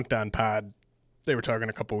on the Dunked On pod, they were talking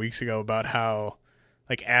a couple weeks ago about how,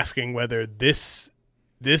 like, asking whether this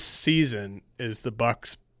season is the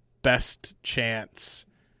Bucks' best chance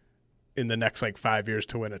in the next 5 years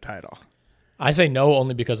to win a title. I say no,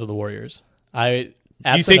 only because of the Warriors. Do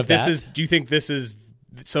you think this is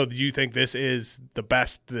the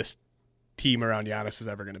best this team around Giannis is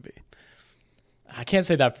ever going to be? I can't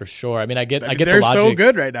say that for sure. I mean, I get they're the logic. So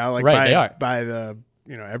good right now, they are. By the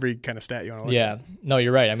every kind of stat you want to look at. No,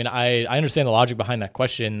 you're right. I mean, I understand the logic behind that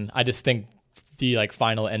question. I just think the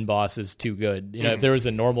final end boss is too good. If there was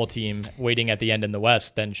a normal team waiting at the end in the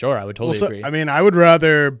West, then sure, I would totally agree. I mean, I would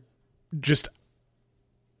rather just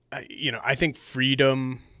I think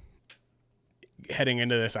freedom heading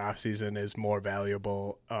into this offseason is more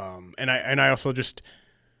valuable. And I also just,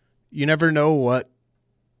 you never know what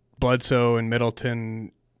Bledsoe and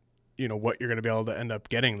Middleton, what you're going to be able to end up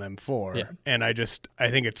getting them for. Yeah. And I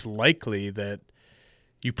think it's likely that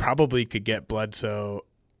you probably could get Bledsoe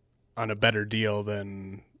on a better deal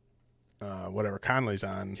than whatever Conley's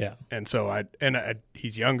on. Yeah. And so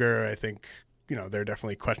he's younger. I think, there are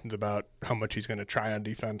definitely questions about how much he's going to try on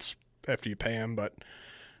defense after you pay him. But,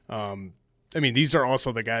 I mean, these are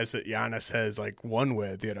also the guys that Giannis has won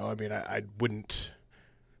with, I mean, I wouldn't,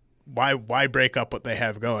 why break up what they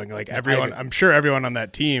have going? I'm sure everyone on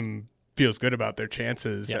that team feels good about their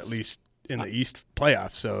chances, at least in the East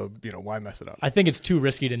playoffs. So, why mess it up? I think it's too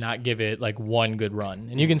risky to not give it one good run.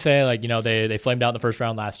 And you can say they flamed out in the first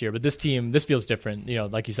round last year, but this team, this feels different.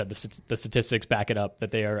 Like you said, the statistics back it up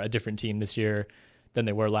that they are a different team this year than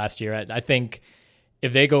they were last year. I think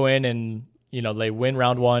if they go in and, they win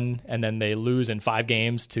round one and then they lose in 5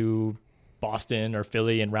 games to Boston or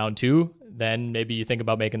Philly in round 2, then maybe you think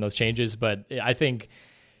about making those changes. But I think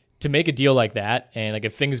to make a deal like that, and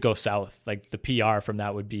if things go south, the PR from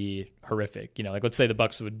that would be horrific. Let's say the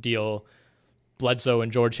Bucks would deal Bledsoe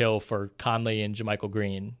and George Hill for Conley and JaMychal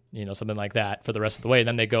Green, something like that for the rest of the way. And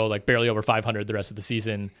then they go barely over 500 the rest of the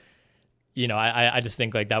season. I just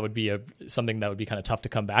think that would be something that would be kind of tough to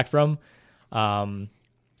come back from.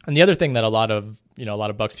 And the other thing that a lot of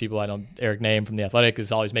Bucks people, I know Eric Name from The Athletic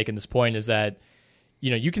is always making this point, is that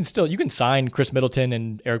you can sign Chris Middleton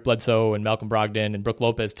and Eric Bledsoe and Malcolm Brogdon and Brook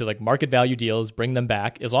Lopez to like market value deals, bring them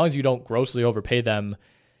back. As long as you don't grossly overpay them,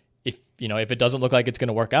 if it doesn't look like it's going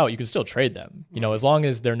to work out, you can still trade them. As long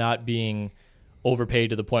as they're not being overpaid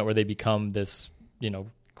to the point where they become this,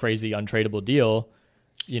 crazy untradeable deal.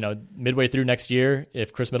 Midway through next year,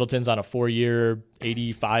 if Chris Middleton's on a 4-year,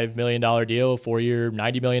 $85 million deal, 4-year,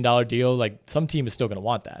 $90 million deal, like some team is still going to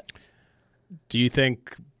want that. Do you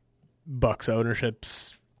think Bucks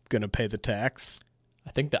ownership's going to pay the tax?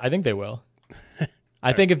 I think they will.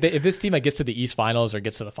 I think if this team gets to the East Finals or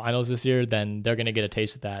gets to the finals this year, then they're going to get a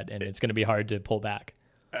taste of that, and it's going to be hard to pull back.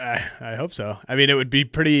 I hope so. I mean, it would be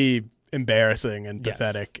pretty embarrassing and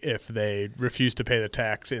pathetic if they refuse to pay the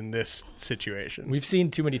tax in this situation. We've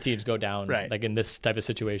seen too many teams go down like in this type of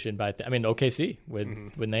situation. But OKC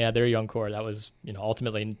when they had their young core, that was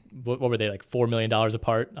ultimately what were they, like $4 million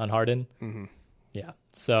apart on Harden? Mm-hmm. Yeah.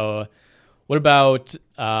 So what about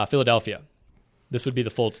Philadelphia? This would be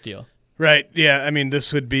the Fultz deal. Right. Yeah. I mean,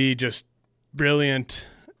 this would be just brilliant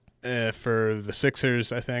for the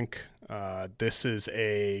Sixers, I think. This is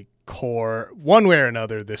a core, one way or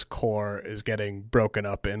another, this core is getting broken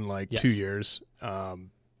up in 2 years.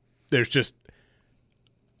 There's just,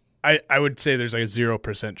 I would say there's like a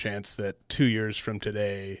 0% chance that 2 years from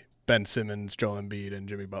today, Ben Simmons, Joel Embiid, and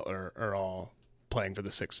Jimmy Butler are all playing for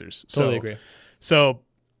the Sixers. Totally agree. So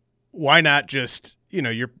why not just,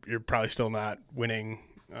 you're probably still not winning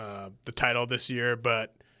the title this year,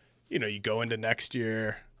 but, you go into next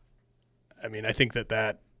year. I mean, I think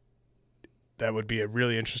that would be a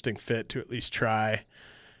really interesting fit to at least try.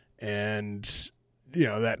 And,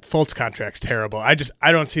 that Fultz contract's terrible. I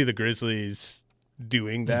don't see the Grizzlies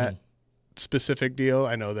doing that specific deal.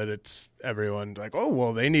 I know that it's everyone like, oh,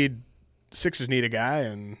 well, Sixers need a guy.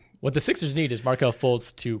 And what the Sixers need is Markelle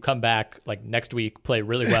Fultz to come back like next week, play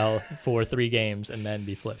really well for 3 games, and then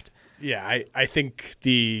be flipped. Yeah, I think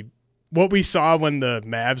what we saw when the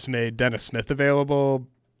Mavs made Dennis Smith available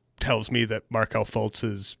tells me that Markelle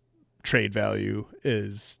Fultz's trade value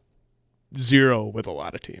is 0 with a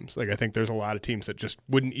lot of teams. Like, I think there's a lot of teams that just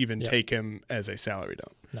wouldn't even take him as a salary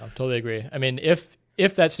dump. No, totally agree. I mean, if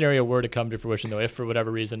that scenario were to come to fruition, though, if for whatever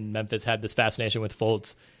reason Memphis had this fascination with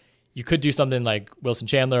Fultz, you could do something like Wilson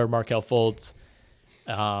Chandler, Markelle Fultz,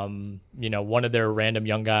 one of their random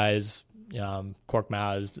young guys, Kork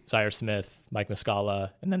Maz, Zaire Smith, Mike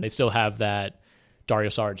Muscala, and then they still have that Dario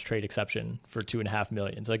Saric trade exception for $2.5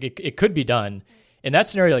 million. So, like, it could be done. In that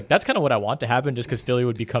scenario, like, that's kind of what I want to happen, just because Philly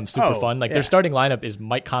would become super fun. Like, their starting lineup is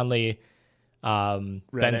Mike Conley,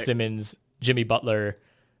 Ben Simmons, Jimmy Butler,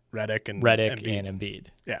 Redick and Embiid.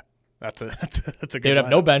 Yeah, that's a good. They would have lineup.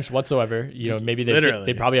 No bench whatsoever. Maybe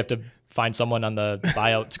they probably have to find someone on the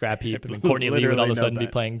buyout scrap heap. And Courtney Lee would all of a sudden be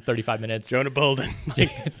playing 35 minutes. Jonah Bolden.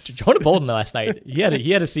 Jonah Bolden last night. He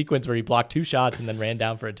had a sequence where he blocked 2 shots and then ran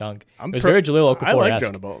down for a dunk. It was very Jahlil Okafor-esque. I like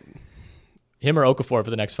Jonah Bolden. Him or Okafor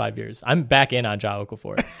for the next 5 years. I'm back in on Ja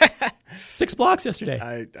Okafor. 6 blocks yesterday.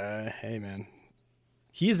 Hey man,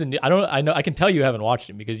 I can tell you haven't watched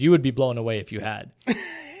him because you would be blown away if you had.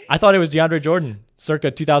 I thought it was DeAndre Jordan,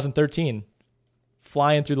 circa 2013,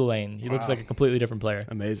 flying through the lane. He looks like a completely different player.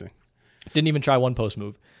 Amazing. Didn't even try one post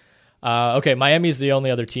move. Okay, Miami's the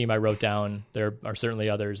only other team I wrote down. There are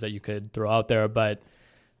certainly others that you could throw out there, but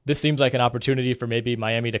this seems like an opportunity for maybe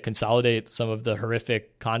Miami to consolidate some of the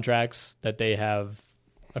horrific contracts that they have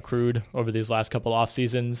accrued over these last couple off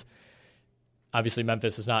seasons. Obviously,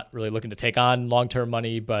 Memphis is not really looking to take on long-term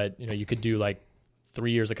money, but you could do like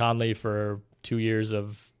 3 years of Conley for 2 years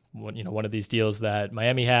of one of these deals that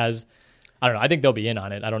Miami has. I don't know. I think they'll be in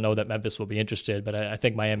on it. I don't know that Memphis will be interested, but I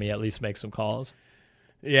think Miami at least makes some calls.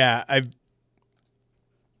 Yeah,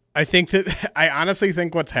 I think that I honestly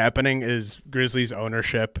think what's happening is Grizzlies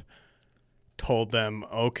ownership told them,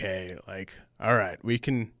 okay, like, all right, we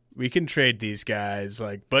can trade these guys,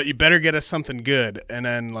 like, but you better get us something good. And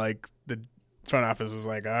then like the front office was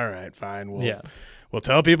like, all right, fine, we'll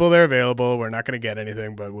tell people they're available. We're not going to get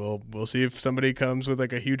anything, but we'll see if somebody comes with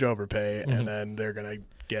like a huge overpay, and then they're going to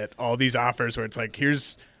get all these offers where it's like,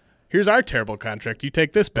 here's our terrible contract. You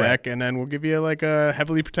take this back, and then we'll give you like a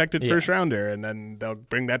heavily protected first rounder, and then they'll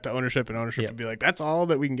bring that to ownership, and ownership will be like, that's all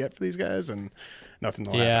that we can get for these guys, and nothing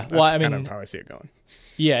will happen. That's kind of how I see it going.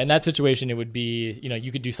 Yeah, in that situation, it would be,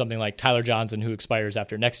 you could do something like Tyler Johnson, who expires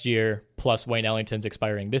after next year, plus Wayne Ellington's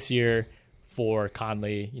expiring this year for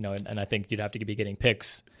Conley, and I think you'd have to be getting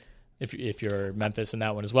picks if you're Memphis in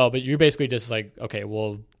that one as well. But you're basically just like, okay,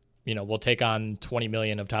 we'll take on $20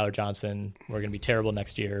 million of Tyler Johnson. We're going to be terrible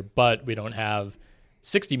next year, but we don't have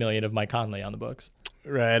 $60 million of Mike Conley on the books.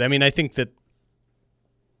 Right. I mean, I think that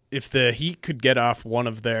if the Heat could get off one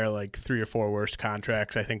of their like 3 or 4 worst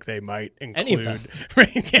contracts, I think they might include.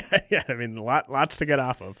 Yeah. I mean, lots to get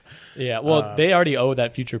off of. Yeah. Well, they already owe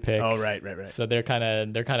that future pick. Oh, right. So they're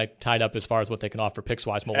kind of tied up as far as what they can offer picks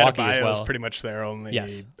wise. Milwaukee as well. Is pretty much their only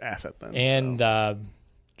asset then. And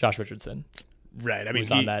Josh Richardson. Right. I mean,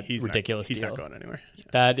 on that ridiculous deal. He's not going anywhere.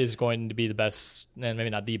 That is going to be the best, and maybe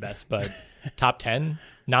not the best, but top 10,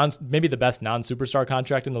 maybe the best non-superstar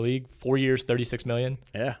contract in the league. 4 years, $36 million.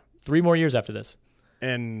 Yeah. 3 more years after this.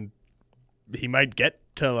 And he might get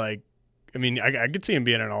to like, I mean, I could see him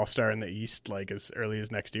being an all-star in the East like as early as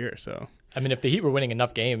next year. So I mean, if the Heat were winning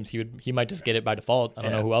enough games, he might just get it by default. I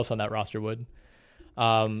don't know who else on that roster would.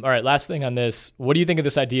 All right, last thing on this. What do you think of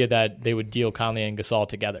this idea that they would deal Conley and Gasol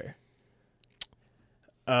together?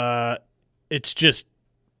 It's just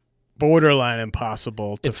borderline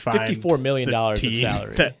impossible to find $54 million of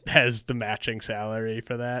salary that has the matching salary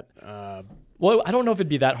for that. Well, I don't know if it'd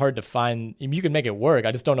be that hard to find. You can make it work.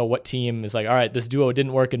 I just don't know what team is like, all right, this duo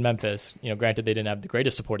didn't work in Memphis. Granted, they didn't have the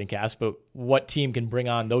greatest supporting cast, but what team can bring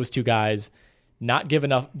on those two guys, not give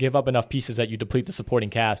up enough pieces that you deplete the supporting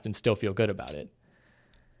cast and still feel good about it?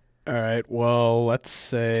 All right, well, let's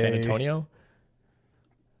say San Antonio?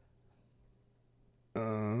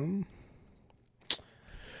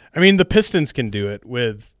 I mean, the Pistons can do it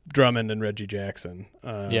with Drummond and Reggie Jackson.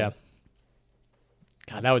 Yeah.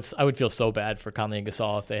 God, I would feel so bad for Conley and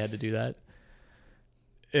Gasol if they had to do that.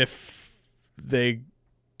 If they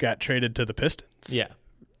got traded to the Pistons? Yeah.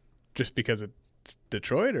 Just because it's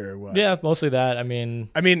Detroit or what? Yeah, mostly that. I mean,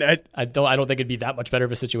 I don't think it'd be that much better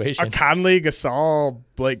of a situation. Conley, Gasol,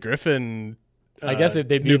 Blake Griffin. I guess if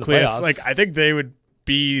they'd be nucleus, in the playoffs. I think they would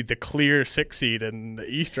be the clear 6 seed in the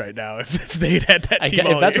East right now if they'd had that team.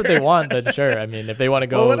 If that's what they want, then sure. I mean, if they want to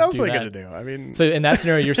go, well, what else are they going to do? I mean, so in that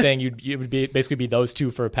scenario, you're saying you would basically be those two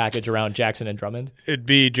for a package around Jackson and Drummond. It'd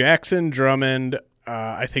be Jackson, Drummond.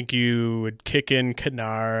 I think you would kick in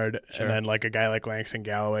Kennard and then like a guy like Langston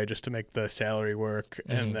Galloway just to make the salary work,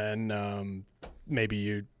 and then maybe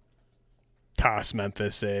you toss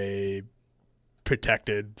Memphis a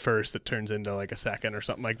protected first that turns into like a second or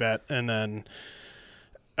something like that, and then.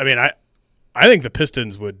 I mean, I think the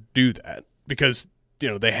Pistons would do that because,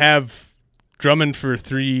 they have Drummond for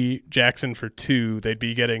 3, Jackson for 2. They'd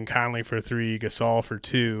be getting Conley for 3, Gasol for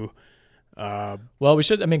 2. Well,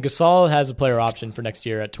 Gasol has a player option for next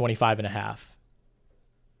year at 25.5.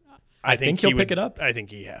 I think he'll pick it up. I think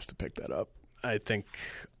he has to pick that up. I think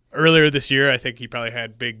earlier this year, I think he probably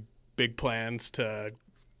had big plans to,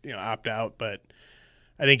 opt out, but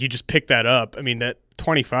I think he just picked that up. I mean, that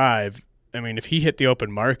 25. I mean, if he hit the open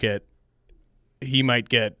market, he might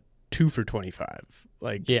get 2 for 25.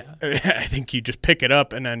 I think you just pick it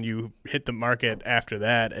up and then you hit the market after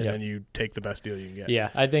that, and then you take the best deal you can get.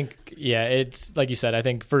 Yeah, I think, it's like you said, I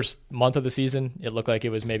think first month of the season, it looked like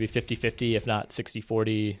it was maybe 50-50, if not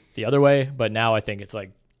 60-40 the other way. But now I think it's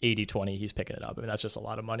like 80-20 he's picking it up. I mean, that's just a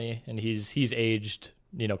lot of money. And he's aged,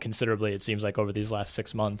 considerably, it seems like, over these last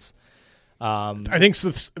 6 months. I think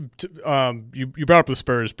you brought up the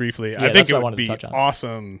Spurs briefly. Yeah, I think it would be to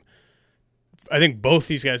awesome. I think both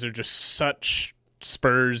these guys are just such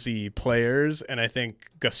Spursy players, and I think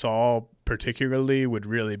Gasol particularly would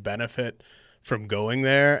really benefit from going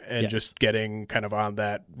there and just getting kind of on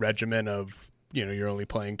that regimen of, you're only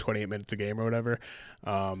playing 28 minutes a game or whatever.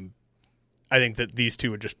 I think that these two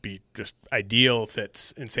would just be ideal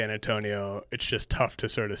fits in San Antonio. It's just tough to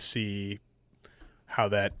sort of see how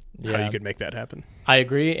you could make that happen. I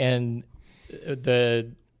agree, and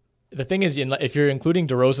the thing is, if you're including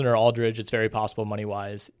DeRozan or Aldridge, it's very possible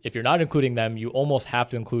money-wise. If you're not including them, you almost have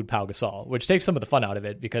to include Pau Gasol, which takes some of the fun out of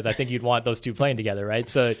it because I think you'd want those two playing together, right?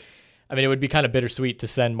 So, I mean, it would be kind of bittersweet to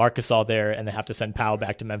send Marc Gasol there and then have to send Pau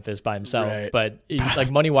back to Memphis by himself. Right. But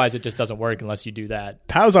money-wise, it just doesn't work unless you do that.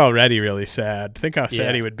 Pau's already really sad. Think how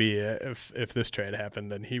sad he would be if this trade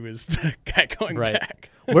happened and he was the guy going back.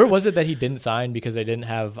 Where was it that he didn't sign because they didn't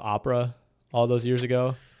have Opera all those years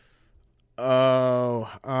ago? Oh,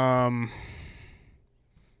 man.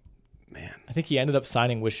 I think he ended up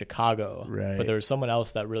signing with Chicago. Right. But there was someone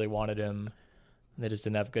else that really wanted him. They just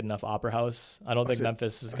didn't have good enough Opera House. I don't think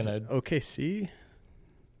Memphis is going to... OKC?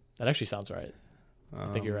 That actually sounds right.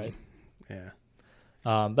 I think you're right.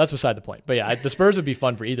 Yeah. That's beside the point. But yeah, the Spurs would be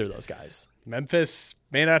fun for either of those guys. Memphis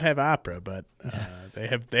may not have Opera, but they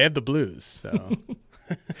have the Blues. So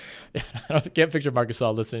I can't picture Marc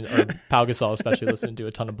Gasol listening, or Pau Gasol especially, listening to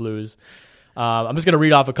a ton of blues. I'm just going to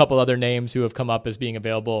read off a couple other names who have come up as being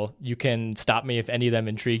available. You can stop me if any of them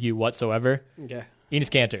intrigue you whatsoever. Okay. Enes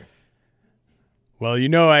Kanter. Well,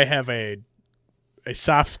 I have a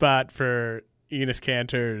soft spot for Enes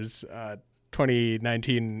Kanter's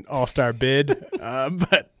 2019 All-Star bid.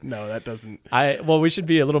 But no, that doesn't. Well, we should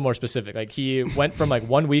be a little more specific. Like, he went from like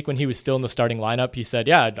 1 week when he was still in the starting lineup. He said,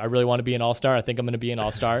 yeah, I really want to be an All-Star. I think I'm going to be an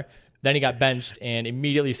All-Star. Then he got benched and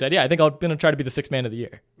immediately said, yeah, I think I'm going to try to be the sixth man of the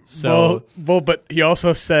year. So, but he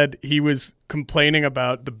also said he was complaining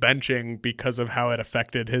about the benching because of how it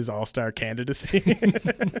affected his All-Star candidacy.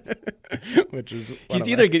 Which is he's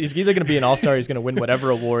either going to be an All-Star, or he's going to win whatever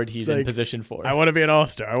award he's in position for. I want to be an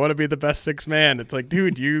All-Star. I want to be the best sixth man. It's like,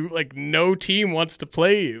 dude, no team wants to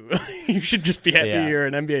play you. You should just be happy you're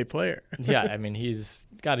an NBA player. Yeah, I mean, he's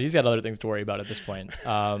got other things to worry about at this point.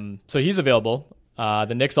 So he's available.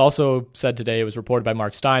 The Knicks also said today, it was reported by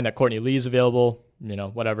Mark Stein, that Courtney Lee is available.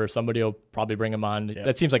 Whatever, somebody will probably bring him on. Yeah.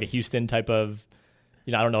 That seems like a Houston type of,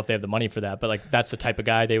 I don't know if they have the money for that, but like that's the type of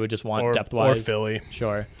guy they would just want depth-wise. Or Philly.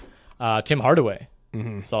 Sure. Tim Hardaway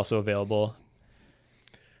is also available.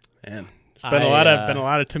 Man, there's been a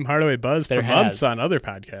lot of Tim Hardaway buzz for months on other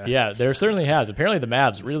podcasts. Yeah, there certainly has. Apparently the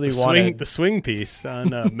Mavs really wanted the swing piece on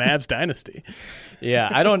Mavs Dynasty. Yeah,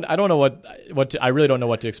 I don't know I really don't know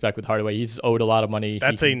what to expect with Hardaway. He's owed a lot of money.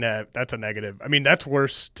 That's a negative. I mean, that's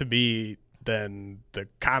worse to me than the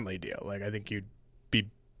Conley deal. Like, I think you'd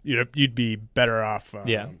be better off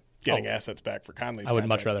getting assets back for Conley's I would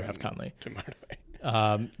much rather have Conley. Tim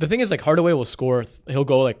Hardaway. The thing is, like, Hardaway will score. He'll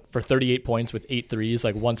go like for 38 points with 8 threes,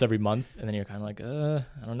 like once every month, and then you're kind of like,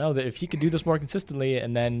 I don't know, that if he could do this more consistently.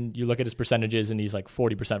 And then you look at his percentages, and he's like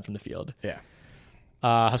 40% from the field. Yeah.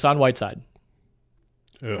 Hassan Whiteside.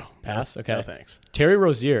 Ugh, pass. Okay. No thanks. Terry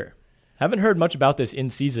Rozier. Haven't heard much about this in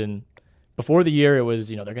season. Before the year, it was,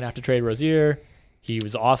 they're going to have to trade Rozier. He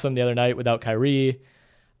was awesome the other night without Kyrie.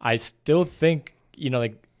 I still think,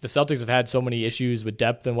 like, the Celtics have had so many issues with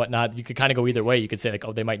depth and whatnot. You could kind of go either way. You could say, like,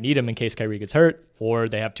 they might need him in case Kyrie gets hurt, or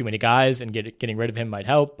they have too many guys and getting rid of him might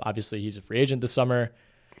help. Obviously, he's a free agent this summer.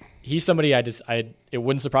 He's somebody it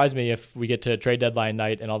wouldn't surprise me if we get to trade deadline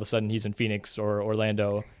night and all of a sudden he's in Phoenix or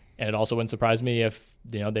Orlando. And it also wouldn't surprise me if,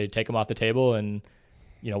 they take him off the table and,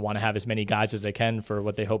 want to have as many guys as they can for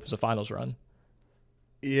what they hope is a finals run.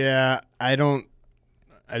 Yeah, I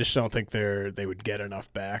just don't think they would get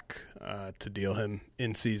enough back to deal him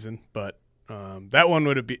in season. But that one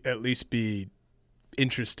would at least be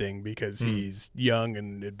interesting because he's young,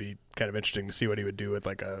 and it'd be kind of interesting to see what he would do with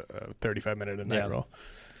like a 35-minute a night role.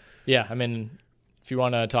 Yeah, I mean, if you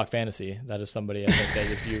want to talk fantasy, that is somebody I think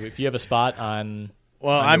that if you have a spot on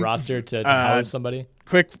your roster to house somebody.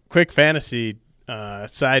 Quick fantasy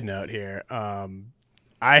side note here.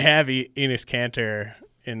 I have Enes Kanter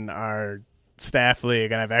in our staff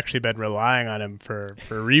league, and I've actually been relying on him for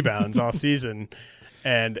rebounds all season.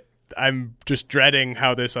 And I'm just dreading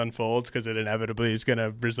how this unfolds because it inevitably is going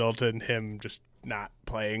to result in him just not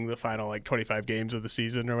playing the final like 25 games of the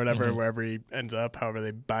season or whatever, wherever he ends up, however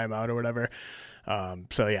they buy him out or whatever.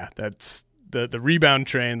 So yeah, that's the rebound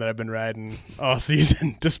train that I've been riding all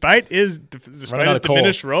season, despite his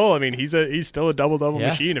diminished role. I mean, he's still a double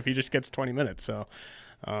machine if he just gets 20 minutes. So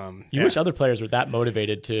you wish other players were that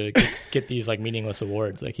motivated to get these like meaningless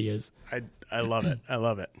awards like he is. I love it. I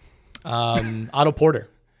love it. Otto Porter.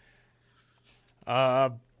 Yeah,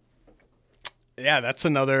 that's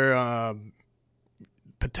another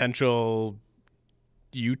potential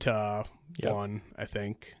Utah one, I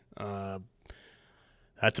think.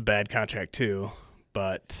 That's a bad contract too,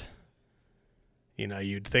 but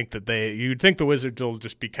you'd think the Wizards will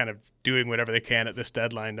just be kind of doing whatever they can at this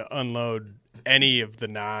deadline to unload any of the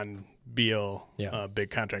non-Beal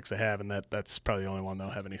big contracts they have, and that's probably the only one they'll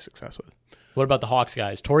have any success with. What about the Hawks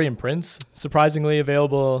guys? Taurean Prince, surprisingly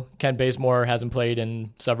available. Ken Bazemore hasn't played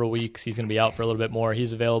in several weeks. He's going to be out for a little bit more.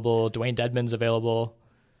 He's available. Dwayne Dedmon's available.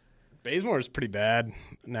 Bazemore is pretty bad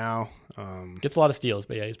now. Gets a lot of steals,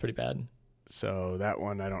 but yeah, he's pretty bad. So that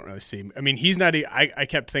one I don't really see. I mean, he's not. I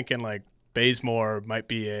kept thinking like Bazemore might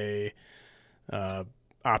be a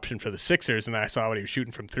option for the Sixers, and then I saw what he was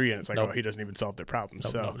shooting from three, and it's like, oh, he doesn't even solve their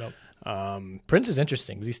problems. Nope. Prince is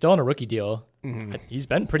interesting because he's still on a rookie deal. Mm-hmm. He's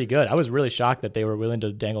been pretty good. I was really shocked that they were willing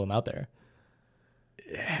to dangle him out there.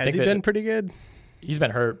 Has he been pretty good? He's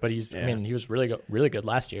been hurt, but I mean, he was really good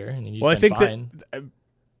last year, and he's been fine.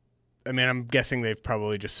 I mean, I'm guessing they've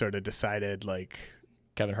probably just sort of decided like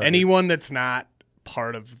Kevin Huerter. Anyone that's not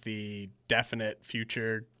part of the definite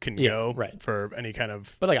future can go for any kind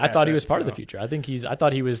of. But like, I thought he was part of the future. I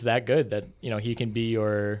thought he was that good that he can be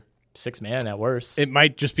your sixth man at worst. It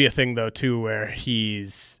might just be a thing though too, where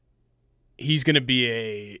he's going to be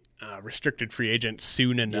a restricted free agent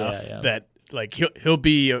soon enough that like he'll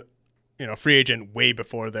be a free agent way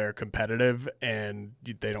before they're competitive, and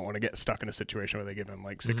they don't want to get stuck in a situation where they give him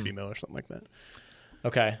like 60 mil or something like that.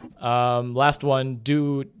 Okay. Last one.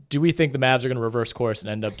 Do we think the Mavs are going to reverse course and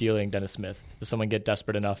end up dealing Dennis Smith? Does someone get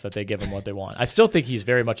desperate enough that they give him what they want? I still think he's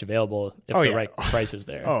very much available if the right price is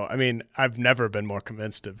there. Oh, I mean, I've never been more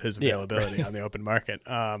convinced of his availability on the open market.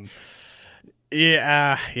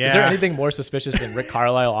 Yeah. Is there anything more suspicious than Rick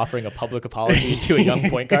Carlisle offering a public apology to a young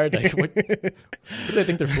point guard? Like, what do they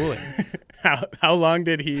think they're fooling? How long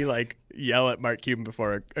did he yell at Mark Cuban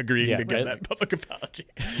before agreeing to give that public apology?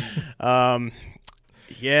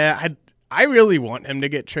 I really want him to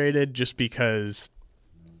get traded just because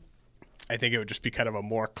I think it would just be kind of a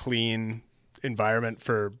more clean environment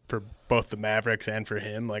for both the Mavericks and for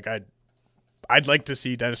him. Like I'd like to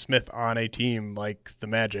see Dennis Smith on a team like the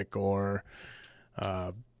Magic or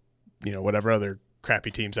whatever other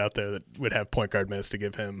crappy teams out there that would have point guard minutes to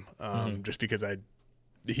give him. Just because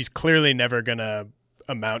he's clearly never gonna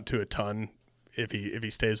amount to a ton if he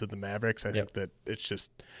stays with the Mavericks. I think that it's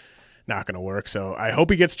just not going to work. So I hope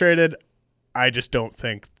he gets traded. I just don't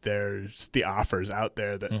think there's the offers out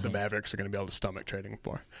there that the Mavericks are going to be able to stomach trading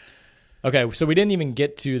for. Okay, so we didn't even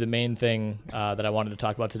get to the main thing that I wanted to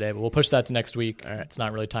talk about today, but we'll push that to next week. It's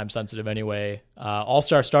not really time sensitive anyway.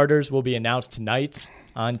 All-Star starters will be announced tonight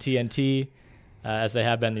on TNT, as they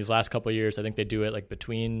have been these last couple of years. I think they do it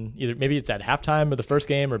between maybe it's at halftime of the first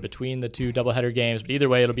game or between the two doubleheader games, but either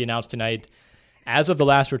way, it'll be announced tonight. As of the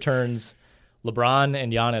last returns, LeBron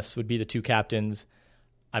and Giannis would be the two captains.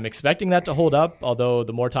 I'm expecting that to hold up, although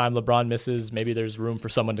the more time LeBron misses, maybe there's room for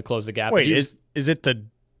someone to close the gap. Wait, is it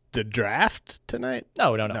the draft tonight?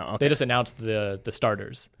 No. Okay. They just announced the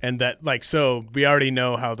starters. And that so we already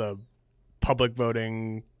know how the public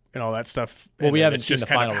voting and all that stuff. Well, we haven't seen the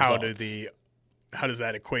final results. results. How does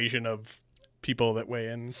that equation of people that weigh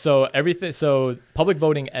in? So public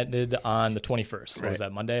voting ended on the 21st. What was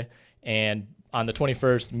that, Monday? And on the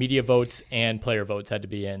 21st, media votes and player votes had to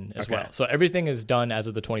be in as well. So everything is done as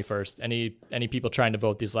of the 21st. Any people trying to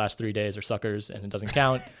vote these last 3 days are suckers, and it doesn't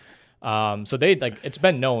count. So it's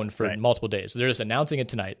been known for multiple days. So they're just announcing it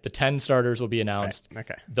tonight. The 10 starters will be announced. Right.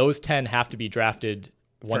 Okay. Those 10 have to be drafted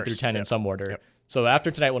 1 through 10 in some order. Yep. So after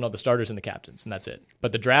tonight, we'll know the starters and the captains, and that's it.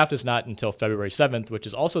 But the draft is not until February 7th, which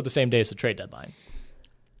is also the same day as the trade deadline.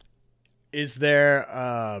 Is there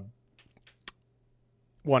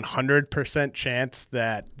 100% chance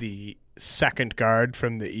that the second guard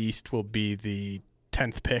from the East will be the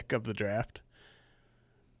 10th pick of the draft?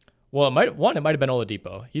 Well, it might have been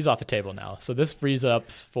Oladipo. He's off the table now. So this frees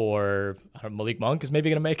up for Malik Monk is maybe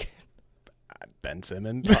going to make it. Ben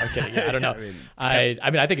Simmons. Oh, I'm kidding. Yeah, I don't know.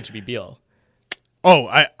 I think it should be Beal. Oh,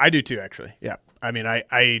 I do too, actually. Yeah. I mean,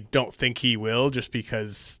 I don't think he will just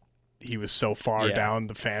because he was so far down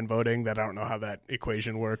the fan voting that I don't know how that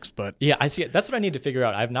equation works. But yeah, I see it. That's what I need to figure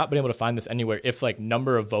out. I've not been able to find this anywhere. If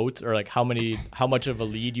number of votes or how much of a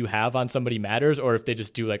lead you have on somebody matters, or if they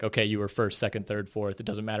just do okay, you were first, second, third, fourth. It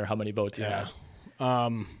doesn't matter how many votes you have. I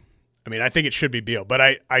mean, I think it should be Beal, but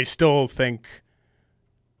I still think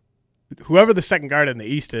whoever the second guard in the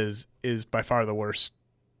East is by far the worst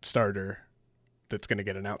starter that's going to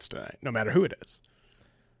get announced tonight, no matter who it is.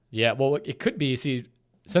 Yeah, well, it could be. See,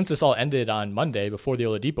 since this all ended on Monday before the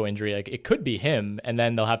Oladipo injury, it could be him, and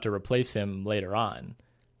then they'll have to replace him later on,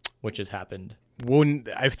 which has happened.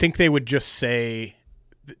 I think they would just say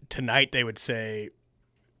tonight. They would say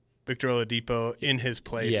Victor Oladipo in his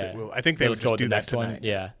place. Yeah. I think they would just do that tonight.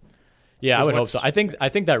 One. Yeah, I would hope so. I think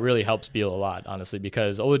that really helps Beal a lot, honestly,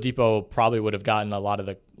 because Oladipo probably would have gotten a lot of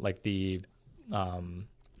the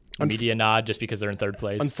media nod just because they're in third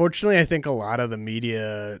place. Unfortunately, I think a lot of the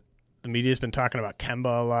media's been talking about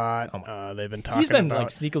Kemba a lot. They've been talking about...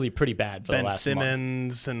 He's been sneakily pretty bad for Ben the last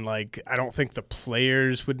Simmons, month. And I don't think the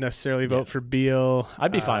players would necessarily vote for Beal.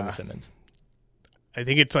 I'd be fine with Simmons. I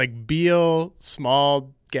think it's Beal,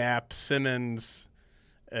 small gap, Simmons,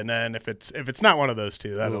 and then if it's not one of those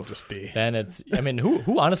two, that'll just be. Then it's. I mean,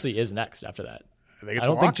 who honestly is next after that? I think it's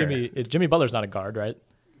Walker. Think Jimmy Butler's not a guard, right?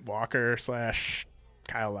 Walker /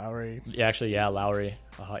 Kyle Lowry. Yeah, actually, Lowry.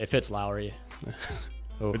 If it's Lowry.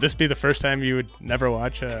 Would this be the first time you would never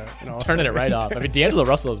watch an All-Star? Turning it right off. I mean, D'Angelo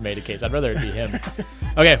Russell has made a case. I'd rather it be him.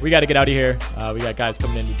 Okay, we got to get out of here. We got guys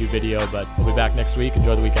coming in to do video, but we'll be back next week.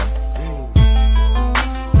 Enjoy the weekend.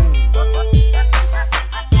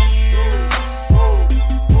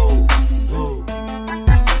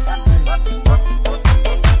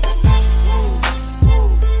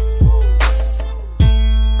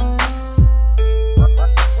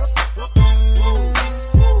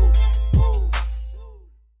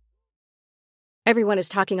 Everyone is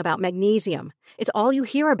talking about magnesium. It's all you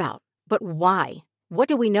hear about. But why? What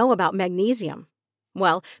do we know about magnesium?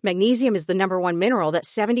 Well, magnesium is the #1 mineral that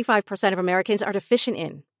 75% of Americans are deficient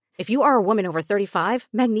in. If you are a woman over 35,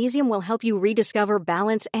 magnesium will help you rediscover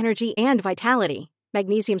balance, energy, and vitality.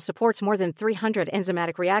 Magnesium supports more than 300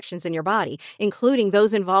 enzymatic reactions in your body, including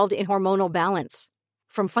those involved in hormonal balance.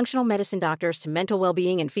 From functional medicine doctors to mental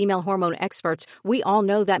well-being and female hormone experts, we all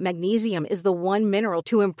know that magnesium is the one mineral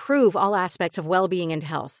to improve all aspects of well-being and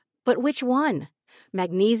health. But which one?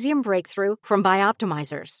 Magnesium Breakthrough from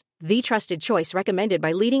Bioptimizers, the trusted choice recommended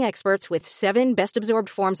by leading experts with 7 best-absorbed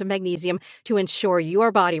forms of magnesium to ensure your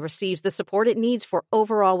body receives the support it needs for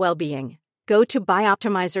overall well-being. Go to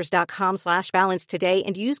bioptimizers.com/balance today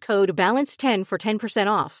and use code BALANCE10 for 10%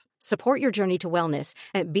 off. Support your journey to wellness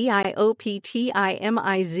at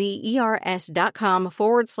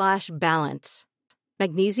bioptimizers.com/balance.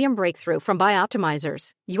 Magnesium Breakthrough from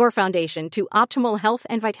Bioptimizers, your foundation to optimal health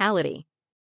and vitality.